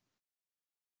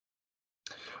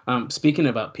 Speaking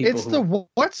about people, it's the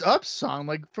 "What's Up" song,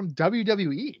 like from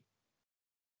WWE.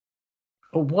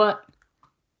 Oh, what?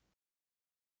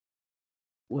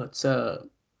 What's up?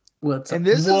 What's up? And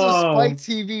this is a Spike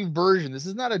TV version. This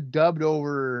is not a dubbed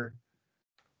over.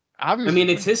 Obviously, I mean,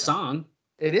 it's his song.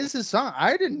 It is his song.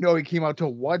 I didn't know he came out to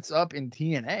 "What's Up" in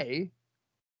TNA.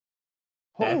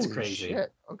 That's Holy crazy.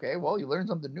 Shit. Okay, well, you learned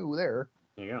something new there.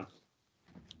 There you go.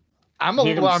 I'm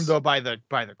alarmed though by the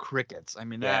crickets. I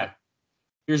mean, yeah.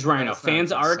 Here's Rhino.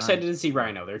 Fans are excited to see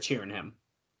Rhino. They're cheering him.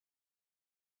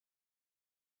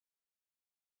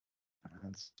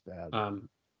 That's bad.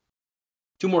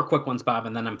 Two more quick ones, Bob,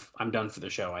 and then I'm done for the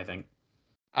show, I think.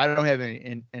 I don't have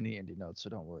any indie notes, so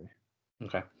don't worry.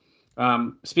 Okay.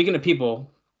 Speaking of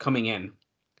people coming in,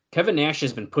 Kevin Nash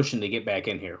has been pushing to get back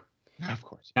in here. Of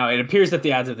course. Now, it appears that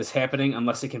the odds of this happening,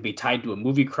 unless it can be tied to a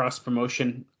movie cross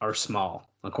promotion, are small,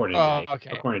 according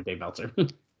to Dave Meltzer.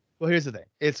 Well, here's the thing.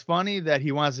 It's funny that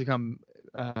he wants to come.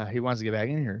 He wants to get back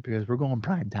in here because we're going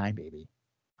prime time, baby,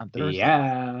 on Thursday.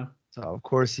 Yeah. So of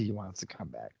course he wants to come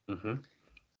back. Mm-hmm.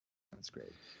 That's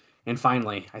great. And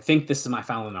finally, I think this is my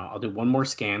final note. I'll do one more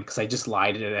scan because I just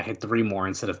lied and I had 3 more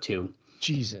instead of 2.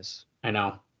 Jesus. I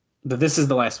know. But this is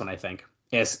the last one, I think.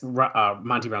 As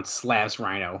Monty Brown slaps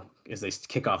Rhino as they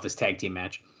kick off this tag team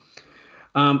match.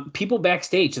 People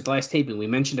backstage at the last taping. We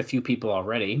mentioned a few people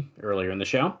already earlier in the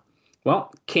show.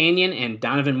 Well, Canyon and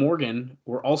Donovan Morgan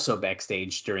were also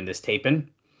backstage during this taping.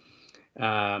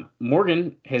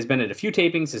 Morgan has been at a few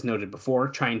tapings, as noted before,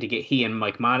 trying to get he and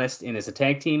Mike Modest in as a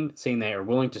tag team, saying they are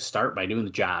willing to start by doing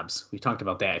the jobs. We talked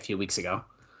about that a few weeks ago.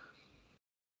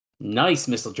 Nice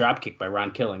missile dropkick by Ron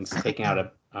Killings, taking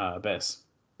out Abyss.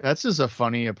 That's just a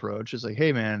funny approach. It's like,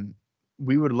 hey, man,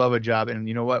 we would love a job, and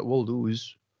you know what? We'll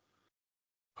lose.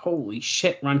 Holy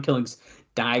shit. Ron Killings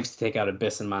dives to take out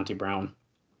Abyss and Monty Brown.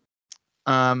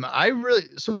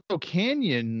 So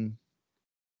Canyon,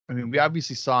 I mean, we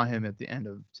obviously saw him at the end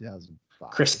of 2005.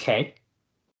 Chris K.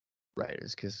 Right,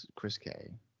 it's Chris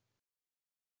K.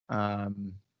 I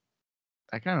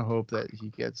kind of hope that he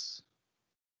gets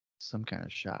some kind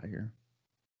of shot here.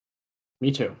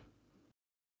 Me too.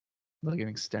 Like an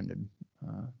extended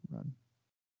run.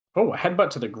 Oh, a headbutt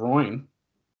to the groin.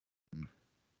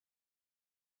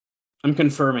 I'm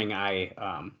confirming I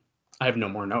have no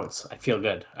more notes. I feel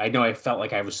good. I know I felt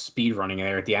like I was speed running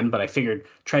there at the end, but I figured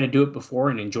try to do it before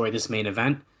and enjoy this main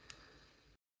event.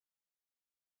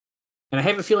 And I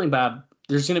have a feeling, Bob,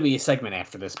 there's going to be a segment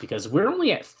after this because we're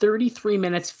only at 33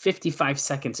 minutes, 55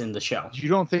 seconds in the show. You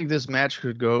don't think this match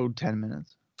could go 10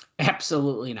 minutes?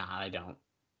 Absolutely not. I don't.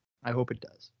 I hope it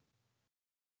does.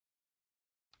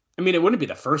 I mean, it wouldn't be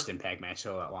the first Impact match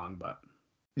so that long, but.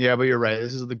 Yeah, but you're right.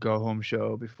 This is the go-home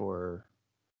show before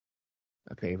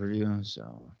a pay-per-view,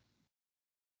 so.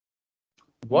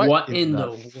 What in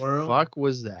the world? Fuck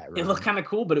was that? It looked kind of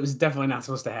cool, but it was definitely not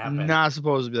supposed to happen. Not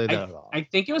supposed to be like that at all. I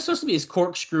think it was supposed to be his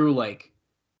corkscrew, like,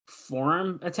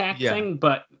 forearm attack thing,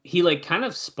 but he, like, kind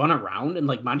of spun around and,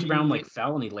 like, Monty Brown, like,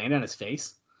 fell and he landed on his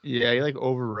face. Yeah, he, like,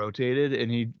 over-rotated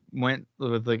and he went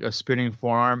with, like, a spinning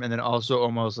forearm and then also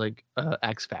almost, like,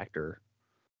 X Factor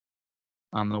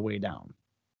on the way down.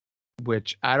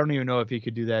 Which I don't even know if he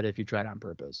could do that if he tried on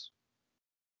purpose.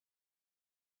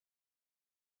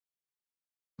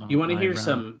 You want to hear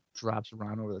some drops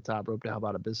around over the top rope to help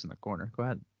out Abyss in the corner? Go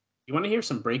ahead. You want to hear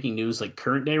some breaking news, like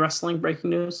current day wrestling breaking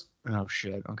news? Oh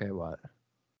shit. Okay, what?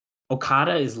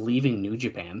 Okada is leaving New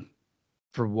Japan.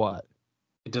 For what?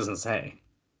 It doesn't say.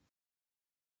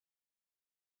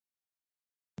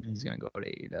 He's gonna go to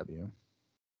AEW.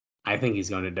 I think he's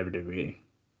going to WWE.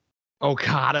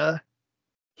 Okada?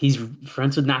 He's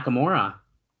friends with Nakamura.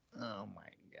 Oh my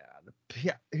god.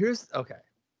 Yeah, here's okay.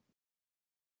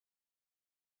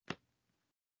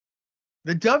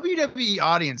 The WWE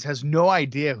audience has no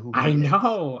idea who he is.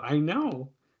 I know.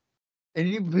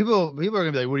 And people are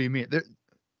gonna be like, "What do you mean?"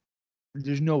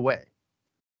 There's no way.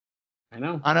 I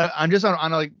know. I'm just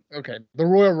on a, like, okay, the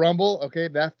Royal Rumble, okay,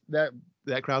 that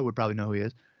crowd would probably know who he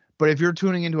is. But if you're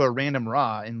tuning into a random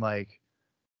Raw in like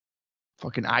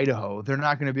fucking Idaho, they're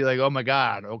not going to be like, oh my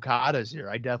God, Okada's here.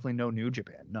 I definitely know New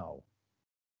Japan. No.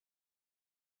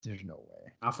 There's no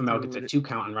way. Alpha Male gets a 2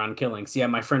 count on Ron Killings. Yeah,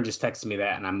 my friend just texted me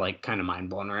that, and I'm like kind of mind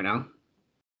blown right now.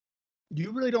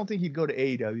 You really don't think he'd go to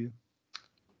AEW?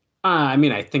 I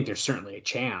mean, I think there's certainly a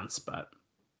chance, but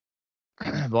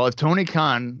Well, if Tony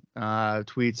Khan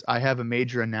tweets, I have a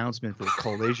major announcement for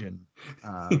Collision,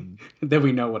 then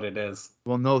we know what it is.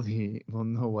 we'll know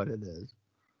what it is.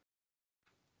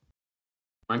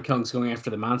 Ron Killings going after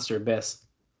the Monster Abyss.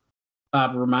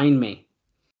 Bob, remind me,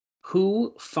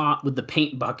 who fought with the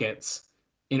paint buckets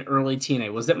in early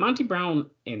TNA? Was it Monty Brown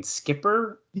and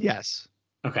Skipper? Yes.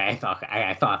 Okay,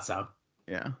 I thought so.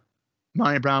 Yeah.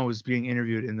 Monty Brown was being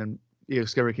interviewed, and then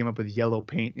Skipper came up with yellow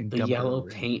paint and The yellow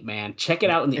paint, man. Check it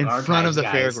out in the archives, front of the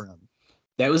guys. fairground.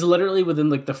 That was literally within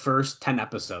like the first 10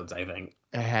 episodes, I think.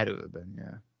 It had to have been,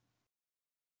 yeah.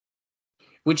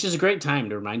 Which is a great time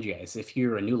to remind you guys, if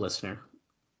you're a new listener,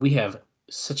 we have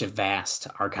such a vast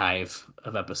archive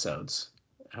of episodes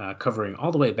covering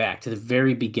all the way back to the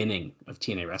very beginning of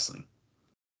TNA wrestling.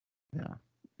 Yeah.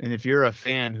 And if you're a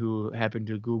fan who happened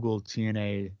to Google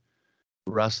TNA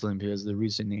wrestling because of the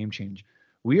recent name change,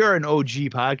 we are an OG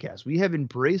podcast. We have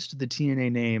embraced the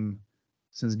TNA name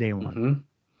since day one. Mm-hmm.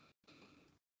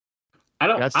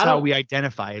 That's how we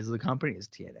identify as the company, as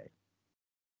TNA.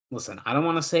 Listen, I don't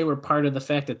want to say we're part of the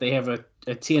fact that they have a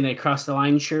TNA Cross the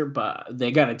Line shirt, but they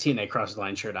got a TNA Cross the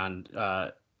Line shirt on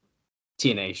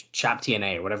TNA, Shop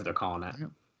TNA, or whatever they're calling it.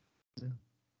 Yeah.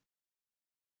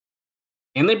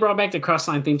 And they brought back the Cross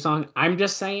Line theme song. I'm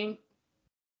just saying.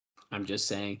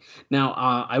 Now,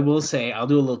 I will say, I'll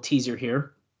do a little teaser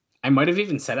here. I might have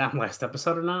even said it on last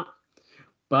episode or not,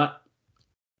 but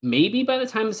maybe by the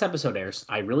time this episode airs,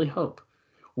 I really hope,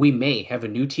 we may have a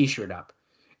new t-shirt up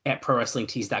at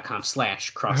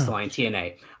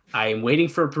prowrestlingtees.com/crossthelinetna. I am waiting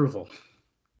for approval.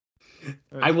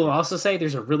 I will also say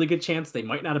there's a really good chance they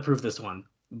might not approve this one,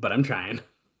 but I'm trying.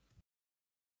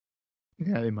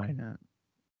 Yeah, they might not.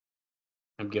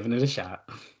 I'm giving it a shot.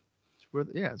 It's worth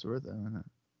it.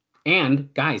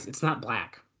 And guys, it's not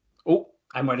black. Oh,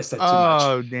 I might have said too much.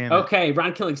 Oh, damn it. Okay,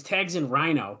 Ron Killings tags in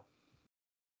Rhino.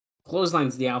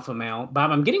 Clotheslines the alpha male. Bob,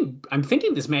 I'm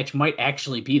thinking this match might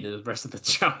actually be the rest of the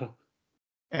show.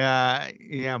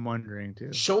 Yeah, I'm wondering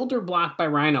too. Shoulder block by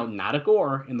Rhino, not a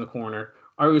gore in the corner.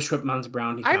 Aru Monty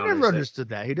Brown. I've never understood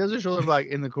that. He does a shoulder block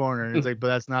in the corner, and it's like, but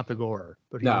that's not the gore.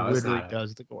 But he literally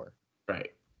does the gore.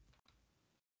 Right.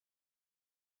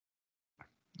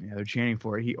 Yeah, they're chanting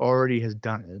for it. He already has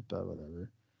done it, but whatever.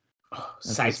 Oh,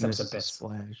 sidesteps a bit.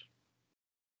 Splash.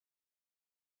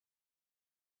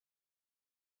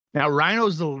 Now,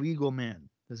 Rhino's the legal man.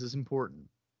 This is important.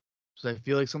 So I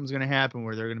feel like something's going to happen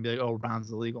where they're going to be like, oh, Ron's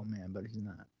the legal man, but he's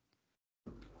not.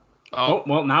 Oh,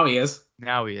 well, now he is.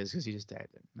 Now he is because he just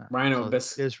tagged it. No, Rhino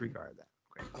disregard that.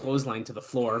 Great. Clothesline to the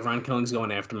floor. Ron Killings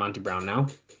going after Monty Brown now.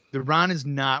 The Ron is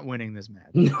not winning this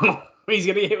match. No, he's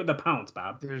going to get hit with the pounce,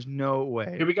 Bob. There's no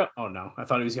way. Here we go. Oh, no. I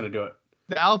thought he was going to do it.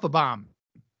 The Alpha Bomb.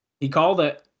 He called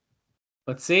it.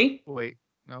 Let's see. Wait.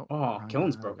 No. Oh,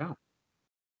 Killings broke out.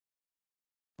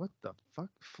 What the fuck?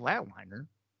 Flatliner?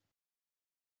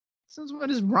 Since when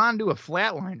does Ron do a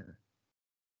flatliner?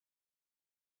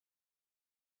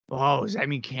 Oh, does that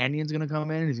mean Canyon's gonna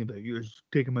come in and he's gonna be like, "You're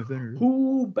taking my fingers"?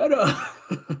 Who better?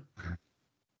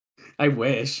 I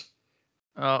wish.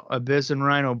 Oh, Abyss and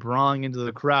Rhino brawling into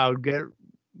the crowd.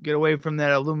 Get away from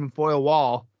that aluminum foil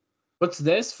wall. What's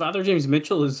this? Father James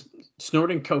Mitchell is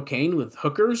snorting cocaine with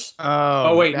hookers?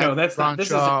 Oh wait, no, that's not. This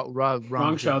is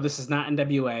wrong show. This is not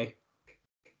NWA.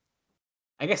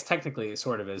 I guess technically it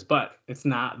sort of is, but it's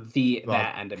not that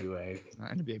NWA. It's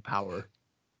not NWA Power.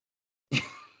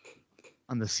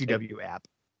 On the CW app.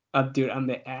 Dude, on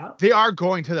the app? They are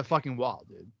going to the fucking wall,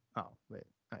 dude. Oh, wait.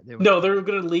 They're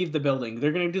going to leave the building.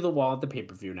 They're going to do the wall at the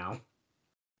pay-per-view now.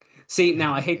 See,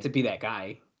 now I hate to be that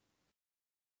guy,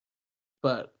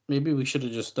 but maybe we should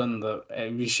have just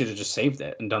we should have just saved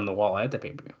it and done the wall at the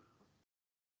pay-per-view.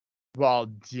 Well,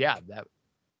 yeah, that.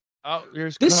 Oh,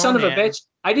 here's this Conan. Son of a bitch.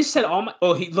 I just said all my.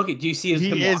 Oh, do you see his?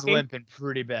 He is limping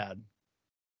pretty bad.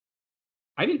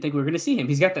 I didn't think we were going to see him.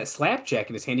 He's got that slapjack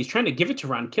in his hand. He's trying to give it to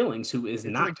Ron Killings, who is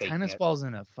not taking tennis balls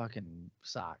in a fucking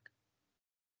sock.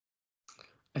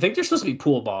 I think they're supposed to be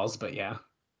pool balls, but yeah.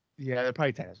 Yeah, they're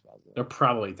probably tennis balls. They're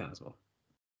probably tennis balls.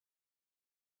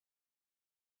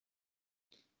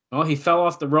 Oh, he fell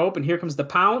off the rope, and here comes the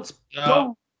pounce.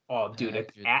 Oh,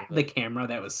 Dude, at the camera,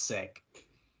 that was sick.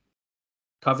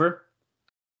 Cover.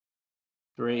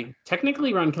 agree.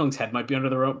 Technically, Ron Killing's head might be under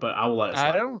the rope, but I will let it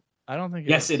slide. I don't think.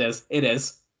 Yes, it is. It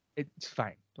is. It's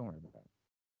fine. Don't worry about it.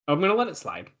 I'm gonna let it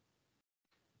slide.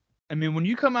 I mean, when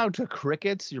you come out to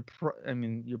crickets, you're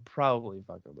probably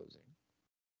fucking losing.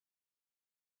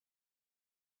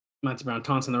 Monty Brown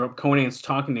taunts on the rope. Conan's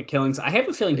talking to Killings. I have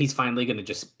a feeling he's finally gonna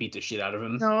just beat the shit out of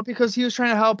him. No, because he was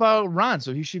trying to help out Ron,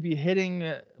 so he should be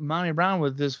hitting Monty Brown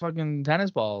with this fucking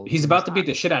tennis ball. He's about to beat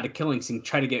the shit out of Killings and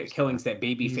try to get Killings that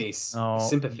baby face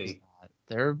sympathy.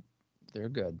 They're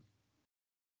good.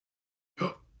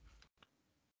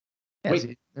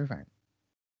 Wait, they're fine.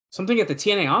 Something at the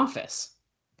TNA office.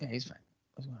 Yeah, he's fine.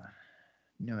 What's going on?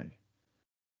 No idea.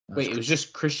 Wait, it was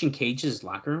just Christian Cage's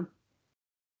locker room?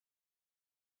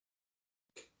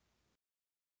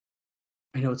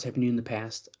 I know it's happened to you in the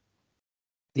past.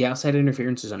 The outside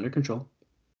interference is under control.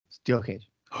 Steel Cage.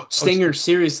 Stinger,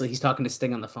 seriously, he's talking to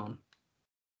Sting on the phone.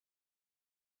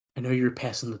 I know you're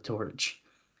passing the torch.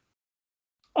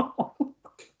 I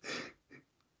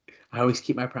always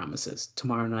keep my promises.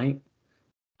 Tomorrow night,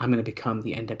 I'm going to become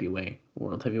the NWA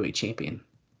World Heavyweight Champion.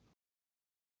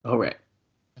 All right.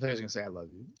 I thought he was going to say I love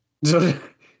you.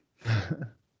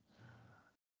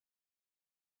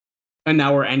 And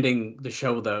now we're ending the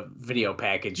show with a video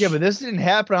package. Yeah, but this didn't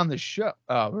happen on the show.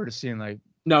 Oh, we're just seeing like...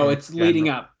 No, it's leading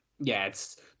up. Yeah,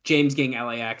 it's James getting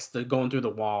LAX, going through the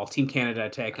wall, Team Canada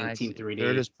attacking Team 3D.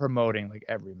 They're just promoting like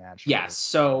every match. Yes,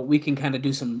 so we can kind of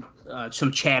do some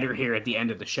chatter here at the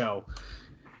end of the show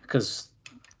because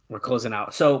we're closing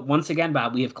out. So once again,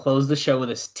 Bob, we have closed the show with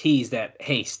this tease that,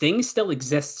 hey, Sting still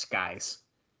exists, guys.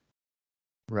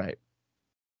 Right.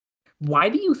 Why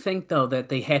do you think, though, that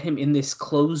they had him in this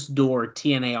closed-door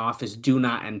TNA office, do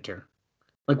not enter?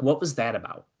 Like, what was that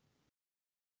about?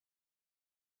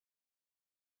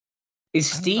 Is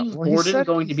Steve Borden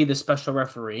going to be the special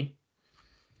referee?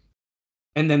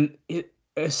 And then,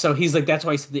 so he's like, that's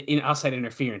why he said the outside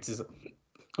interference is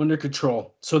under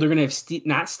control. So they're going to have Steve,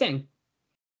 not Sting.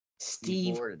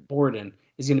 Steve Borden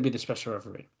is going to be the special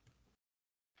referee.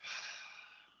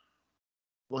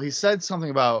 Well, he said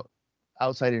something about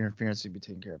outside interference to be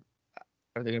taken care of.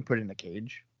 Are they going to put it in a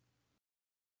cage?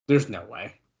 There's no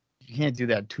way. You can't do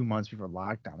that 2 months before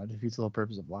lockdown. That defeats the whole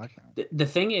purpose of lockdown. The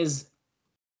thing is,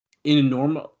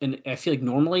 I feel like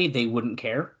normally they wouldn't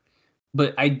care,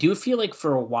 but I do feel like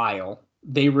for a while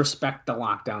they respect the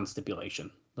lockdown stipulation.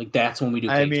 Like that's when we do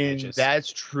cage matches.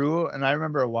 That's true. And I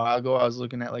remember a while ago I was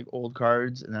looking at like old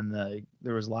cards, and then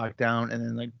there was lockdown, and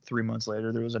then like 3 months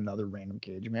later there was another random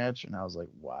cage match, and I was like,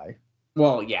 why?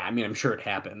 Well, yeah, I mean, I'm sure it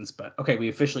happens, but okay, we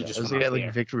officially just went off the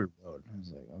air. Victory Road. I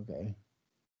was like, okay.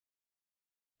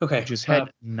 Okay. You just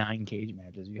had 9 cage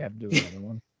matches. You have to do another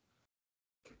one.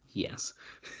 Yes.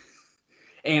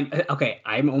 And, okay,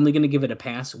 I'm only going to give it a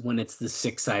pass when it's the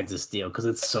 6 sides of steel, because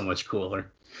it's so much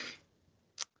cooler.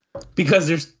 Because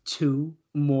there's 2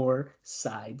 more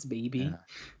sides, baby. Yeah.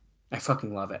 I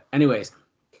fucking love it. Anyways,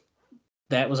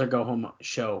 that was our go-home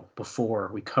show before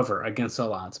we cover Against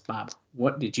All Odds. Bob,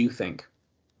 what did you think?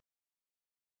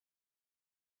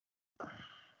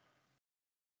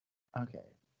 Okay,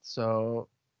 so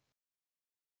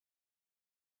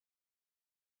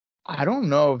I don't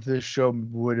know if this show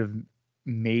would have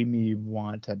made me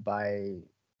want to buy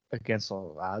Against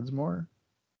All Odds more.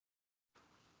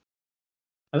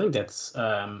 I think that's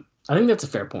a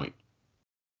fair point.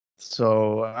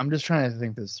 So I'm just trying to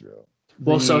think this through.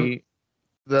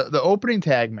 The opening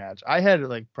tag match, I had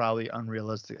like probably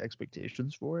unrealistic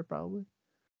expectations for it, probably.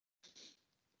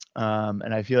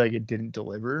 And I feel like it didn't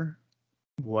deliver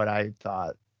what I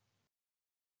thought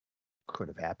could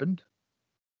have happened.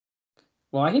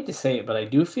 Well, I hate to say it, but I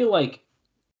do feel like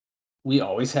we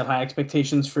always have high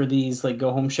expectations for these like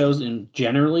go home shows, and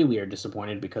generally we are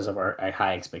disappointed because of our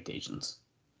high expectations.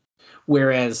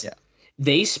 Whereas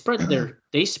they spread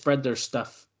their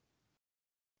stuff.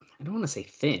 I don't want to say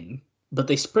thin, but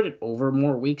they spread it over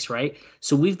more weeks, right?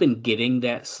 So we've been getting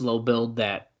that slow build,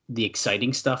 the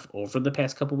exciting stuff over the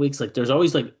past couple weeks. Like there's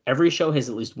always like every show has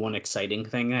at least one exciting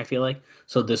thing, I feel like.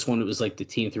 So this one, it was like the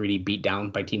Team 3D beat down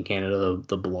by Team Canada,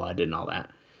 the blood and all that.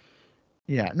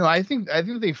 Yeah, no, I think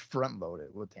they front load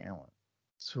it with talent.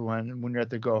 So when you're at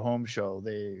the go home show,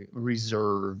 they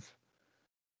reserve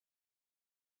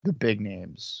the big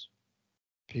names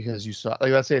because you saw,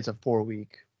 like, let's say it's a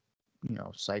 4-week,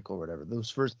 cycle or whatever. Those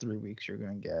first 3 weeks, you're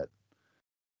going to get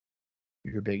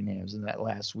your big names. And that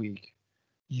last week,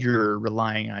 you're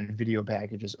relying on video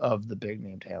packages of the big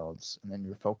name talents. And then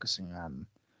you're focusing on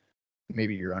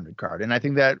maybe your undercard. And I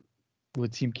think that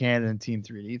with Team Canada and Team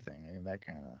 3D thing, I think that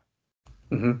kind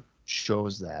of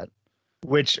shows that,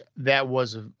 which that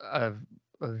was a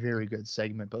very good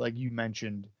segment. But like you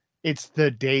mentioned, it's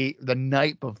the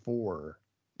night before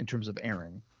in terms of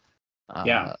airing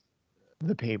Yeah.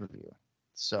 the pay-per-view.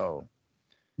 So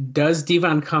Does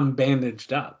Devon come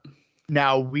bandaged up?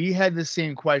 now we had the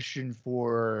same question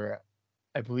for,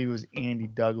 I believe it was Andy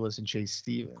Douglas and Chase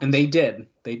Stevens. And they did.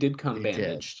 They did come They did.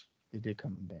 bandaged. They did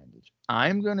come bandaged.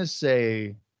 I'm going to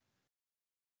say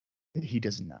that he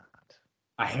does not.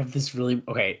 I have this really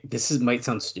this might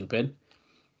sound stupid,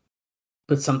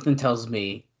 but something tells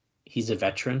me he's a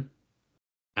veteran.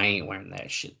 I ain't wearing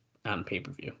that shit on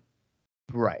pay-per-view.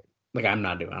 Right. Like I'm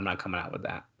not coming out with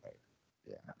that. Right.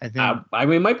 Yeah. I think I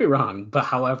mean, it might be wrong, but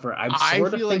however, I'm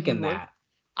sort of thinking that.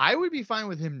 I would be fine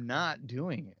with him not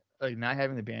doing it, like not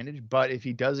having the bandage, but if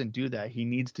he doesn't do that, he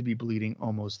needs to be bleeding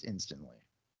almost instantly.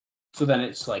 So then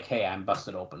it's like, hey, I'm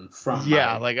busted open from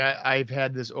like I've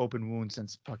had this open wound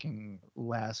since fucking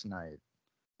last night.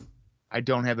 I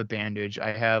don't have a bandage.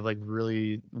 I have like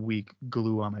really weak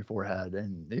glue on my forehead,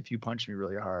 and if you punch me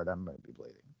really hard, I'm gonna be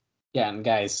bleeding. Yeah, and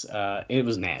guys, it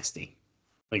was nasty,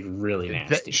 like really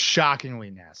nasty, shockingly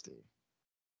nasty.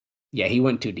 Yeah, he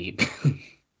went too deep.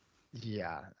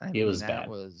 Yeah, it was bad.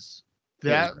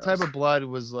 That type of blood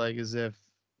was like as if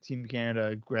Team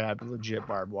Canada grabbed legit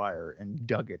barbed wire and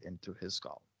dug it into his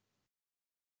skull,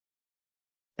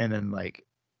 and then like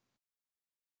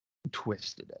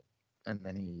twisted it, and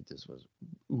then he just was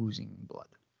oozing blood.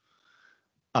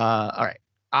 All right.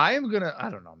 I don't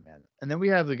know, man. And then we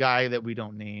have the guy that we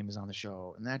don't name is on the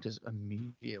show, and that just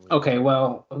immediately. Okay,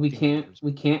 well, we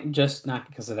can't just not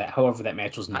because of that. However, that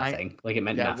match was nothing. It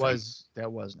meant nothing.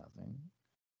 That was nothing.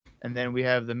 And then we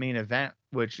have the main event,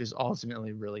 which is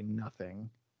ultimately really nothing.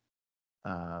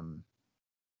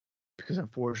 Because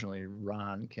unfortunately,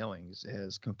 Ron Killings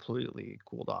has completely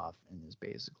cooled off and is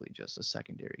basically just a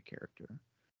secondary character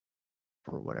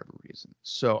for whatever reason.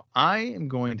 So I am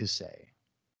going to say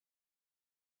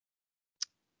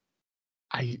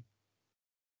I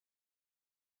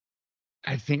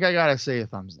think I gotta say a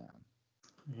thumbs down.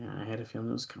 Yeah, I had a feeling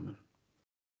it was coming.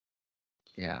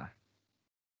 Yeah.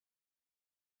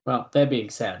 Well, that being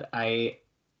said, I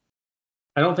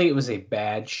don't think it was a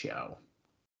bad show,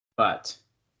 but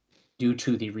due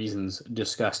to the reasons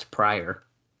discussed prior,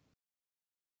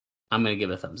 I'm going to give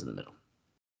it a thumbs in the middle.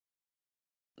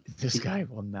 This guy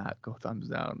will not go thumbs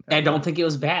down. I don't think it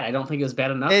was bad. I don't think it was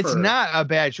bad enough. It's not a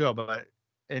bad show, but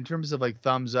in terms of like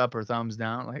thumbs up or thumbs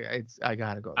down, like I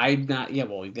gotta go. I'm not. Yeah,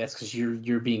 well, that's because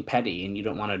you're being petty and you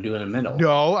don't want to do it in the middle.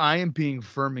 No, I am being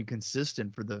firm and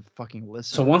consistent for the fucking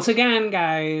listener. So once again,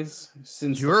 guys,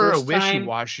 since you're a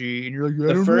wishy-washy and you're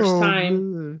like the first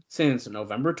time since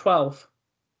November 12th,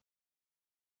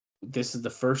 this is the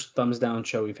first thumbs down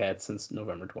show we've had since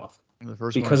November 12th. The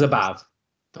first because of Bob.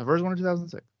 The first one in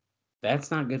 2006.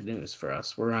 That's not good news for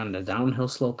us. We're on the downhill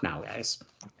slope now, guys.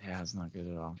 Yeah, it's not good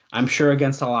at all. I'm sure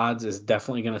Against All Odds is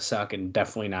definitely going to suck and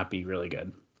definitely not be really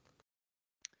good.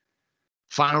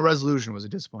 Final Resolution was a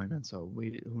disappointment, so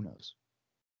who knows?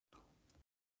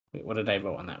 Wait, what did I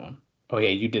vote on that one? Oh, yeah,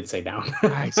 you did say down.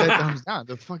 I said thumbs down.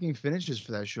 The fucking finishes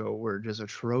for that show were just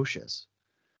atrocious.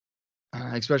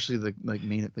 Especially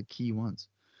the key ones.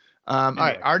 All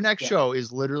right, our next show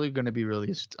is literally going to be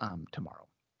released tomorrow.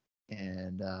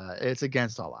 And it's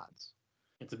Against All Odds.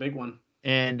 It's a big one.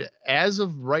 And as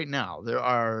of right now, there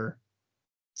are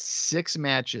 6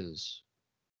 matches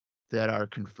that are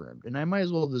confirmed. And I might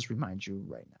as well just remind you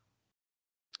right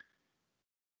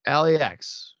now.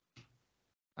 LAX,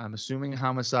 I'm assuming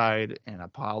Homicide and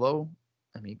Apollo.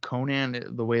 I mean,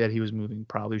 Conan, the way that he was moving,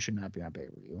 probably should not be on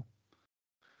pay-per-view.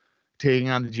 Taking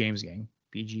on the James Gang,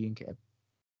 BG and Kip.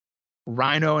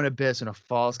 Rhino and Abyss in a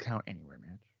Falls Count Anywhere match.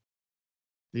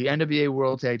 The NWA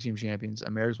World Tag Team Champions,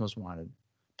 America's Most Wanted,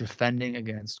 defending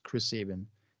against Chris Sabin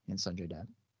and Sanjay Dutt.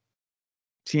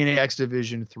 TNA X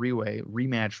Division 3-way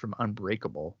rematch from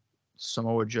Unbreakable,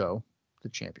 Samoa Joe, the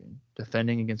champion,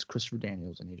 defending against Christopher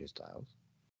Daniels and AJ Styles.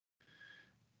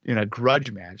 In a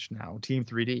grudge match now, Team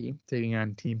 3D taking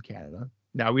on Team Canada.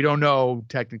 Now, we don't know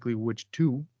technically which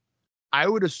two. I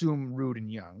would assume Rude and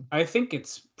Young. I think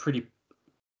it's pretty...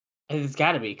 It's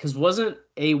got to be, because wasn't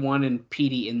A1 and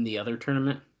PD in the other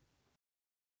tournament?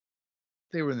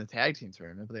 They were in the tag team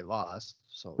tournament, but they lost.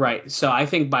 So right. So I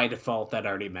think by default that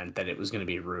already meant that it was going to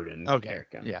be Rude and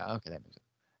Erica. Yeah, okay, that makes sense.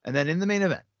 And then in the main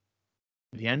event,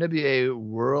 the NWA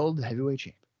World Heavyweight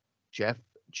Champion, Jeff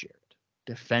Jarrett,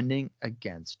 defending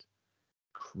against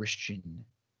Christian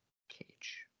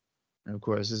Cage. And of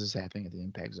course, this is happening at the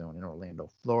Impact Zone in Orlando,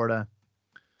 Florida.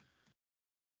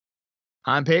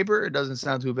 On paper, it doesn't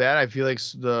sound too bad. I feel like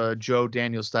the Joe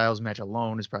Daniel Styles match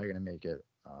alone is probably going to make it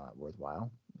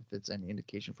worthwhile. If it's any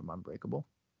indication from Unbreakable.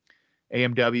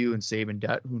 AMW and Sabin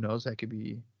Dutt, who knows? That could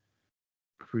be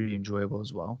pretty enjoyable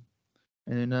as well.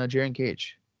 And then Jaren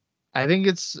Cage. I think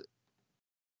it's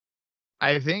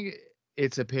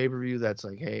a pay-per-view that's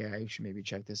like, hey, I should maybe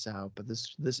check this out. But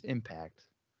this Impact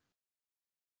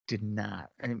did not.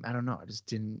 I don't know. I just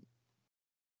didn't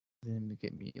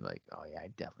get me like, oh yeah, I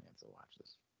definitely have to watch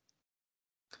this.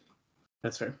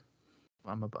 That's fair.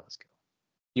 I'm a buzzkill.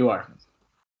 You are.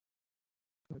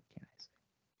 What can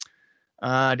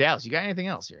I say? Dallas, you got anything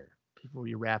else here before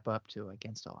you wrap up to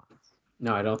Against All Odds?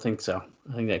 No, I don't think so.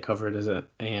 I think that covered it.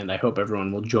 And I hope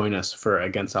everyone will join us for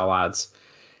Against All Odds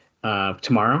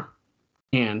tomorrow.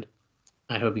 And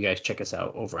I hope you guys check us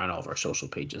out over on all of our social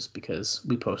pages because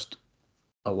we post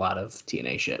a lot of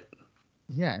TNA shit.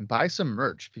 Yeah, and buy some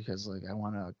merch because I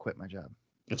want to quit my job.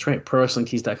 That's right.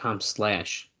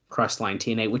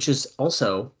 ProWrestlingTees.com/CrosslineTNA, which is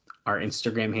also our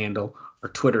Instagram handle, our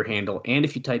Twitter handle. And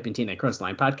if you type in TNA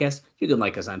Crossline Podcast, you can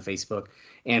like us on Facebook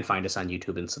and find us on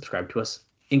YouTube and subscribe to us.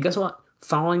 And guess what?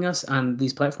 Following us on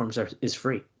these platforms is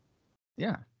free.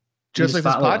 Yeah. Just like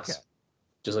this podcast.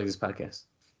 Just like this podcast.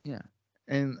 Yeah.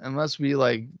 And unless we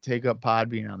take up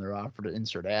Podbean on their offer to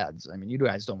insert ads, I mean, you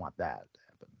guys don't want that to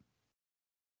happen.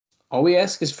 All we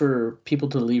ask is for people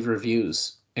to leave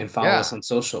reviews and follow us on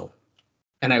social.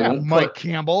 And I won't Mike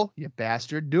Campbell, you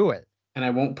bastard, do it. And I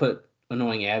won't put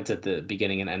annoying ads at the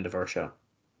beginning and end of our show.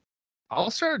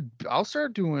 I'll start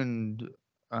doing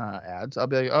ads. I'll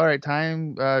be like, all right,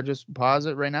 time, just pause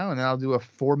it right now, and then I'll do a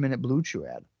 4-minute Blue Chew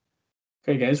ad.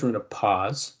 Okay, guys, we're gonna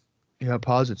pause. Yeah,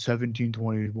 pause at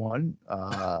 17:21.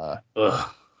 Ugh. I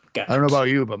don't know about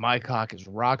you, but my cock is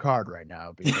rock hard right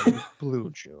now because of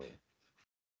Blue Chew.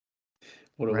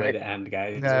 What a way to end,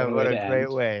 guys. Yeah, what a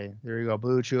great way. There you go,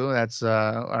 Blue Chew. That's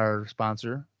our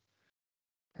sponsor.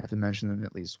 I have to mention them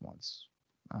at least once.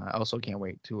 I also can't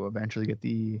wait to eventually get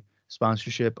the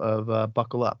sponsorship of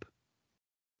Buckle Up.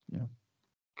 You know,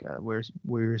 gotta wear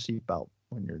your seatbelt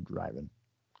when you're driving.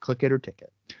 Click it or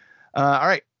ticket. All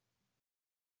right.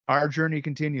 Our journey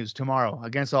continues tomorrow.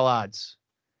 Against All Odds,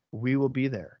 we will be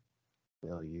there.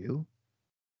 Will you?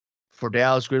 For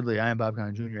Dallas Gridley, I am Bob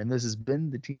Conner Jr., and this has been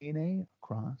the TNA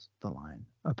Across the Line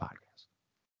podcast.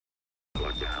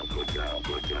 Put down, put down,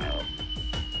 put down.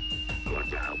 Put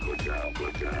down, put down,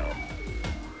 put down.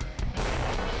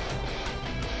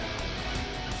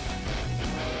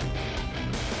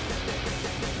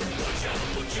 Watch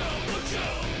out, watch out, watch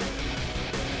out.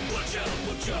 Watch out,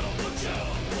 watch out, watch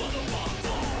out. For the bomb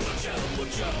fall. Watch out,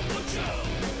 watch out, watch out.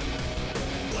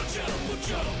 Watch out,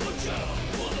 watch out, watch out.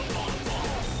 For the bomb fall.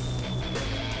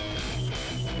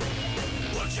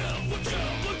 Watch out, watch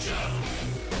out, watch out.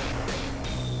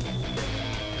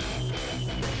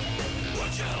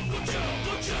 Watch out, watch out,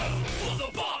 watch out. For the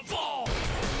bomb fall.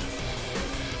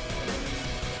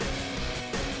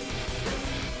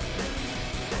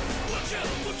 Watch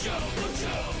out, watch out, watch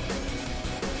out.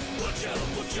 Watch out,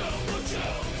 watch out, watch out.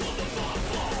 For the bomb fall.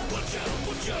 Watch out,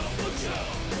 watch out, watch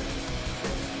out.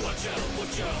 Watch out,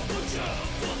 watch out, watch out. For the bomb fall. Watch out, watch out, watch out. Watch out, watch out, watch out. For the bomb fall. Watch out, watch out, watch out.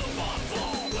 For the bomb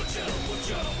fall. Watch out,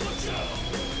 watch out, watch out.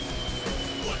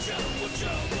 Watch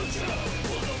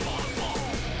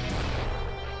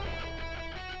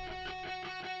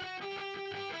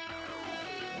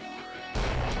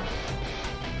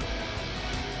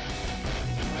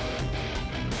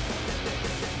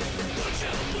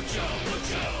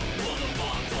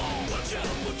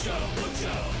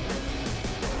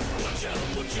out,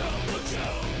 watch out, watch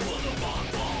out. For the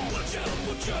bomb fall. Watch out,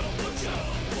 watch out, watch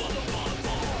out. For the bomb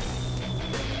fall.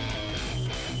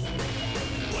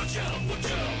 Watch out,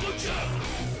 watch out, watch out.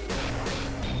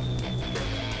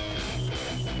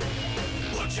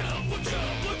 Watch out, watch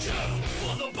out, watch out.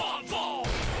 For the bomb fall.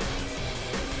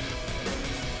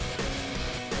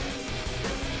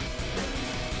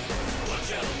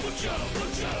 Watch out, watch out,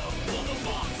 watch out. For the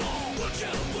bomb fall. Watch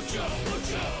out, watch out,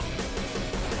 watch out.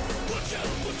 Watch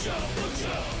out, watch out, watch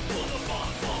out. For the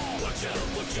bomb fall. Watch out,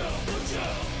 watch out, watch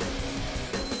out.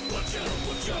 Watch out,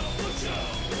 watch out, watch out.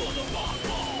 For the bomb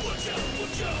fall. Watch out,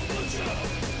 watch out, watch out.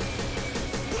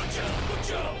 Watch out,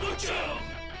 watch out, watch out.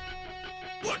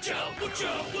 Watch out, watch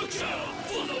out, watch out.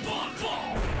 For the bomb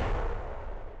fall.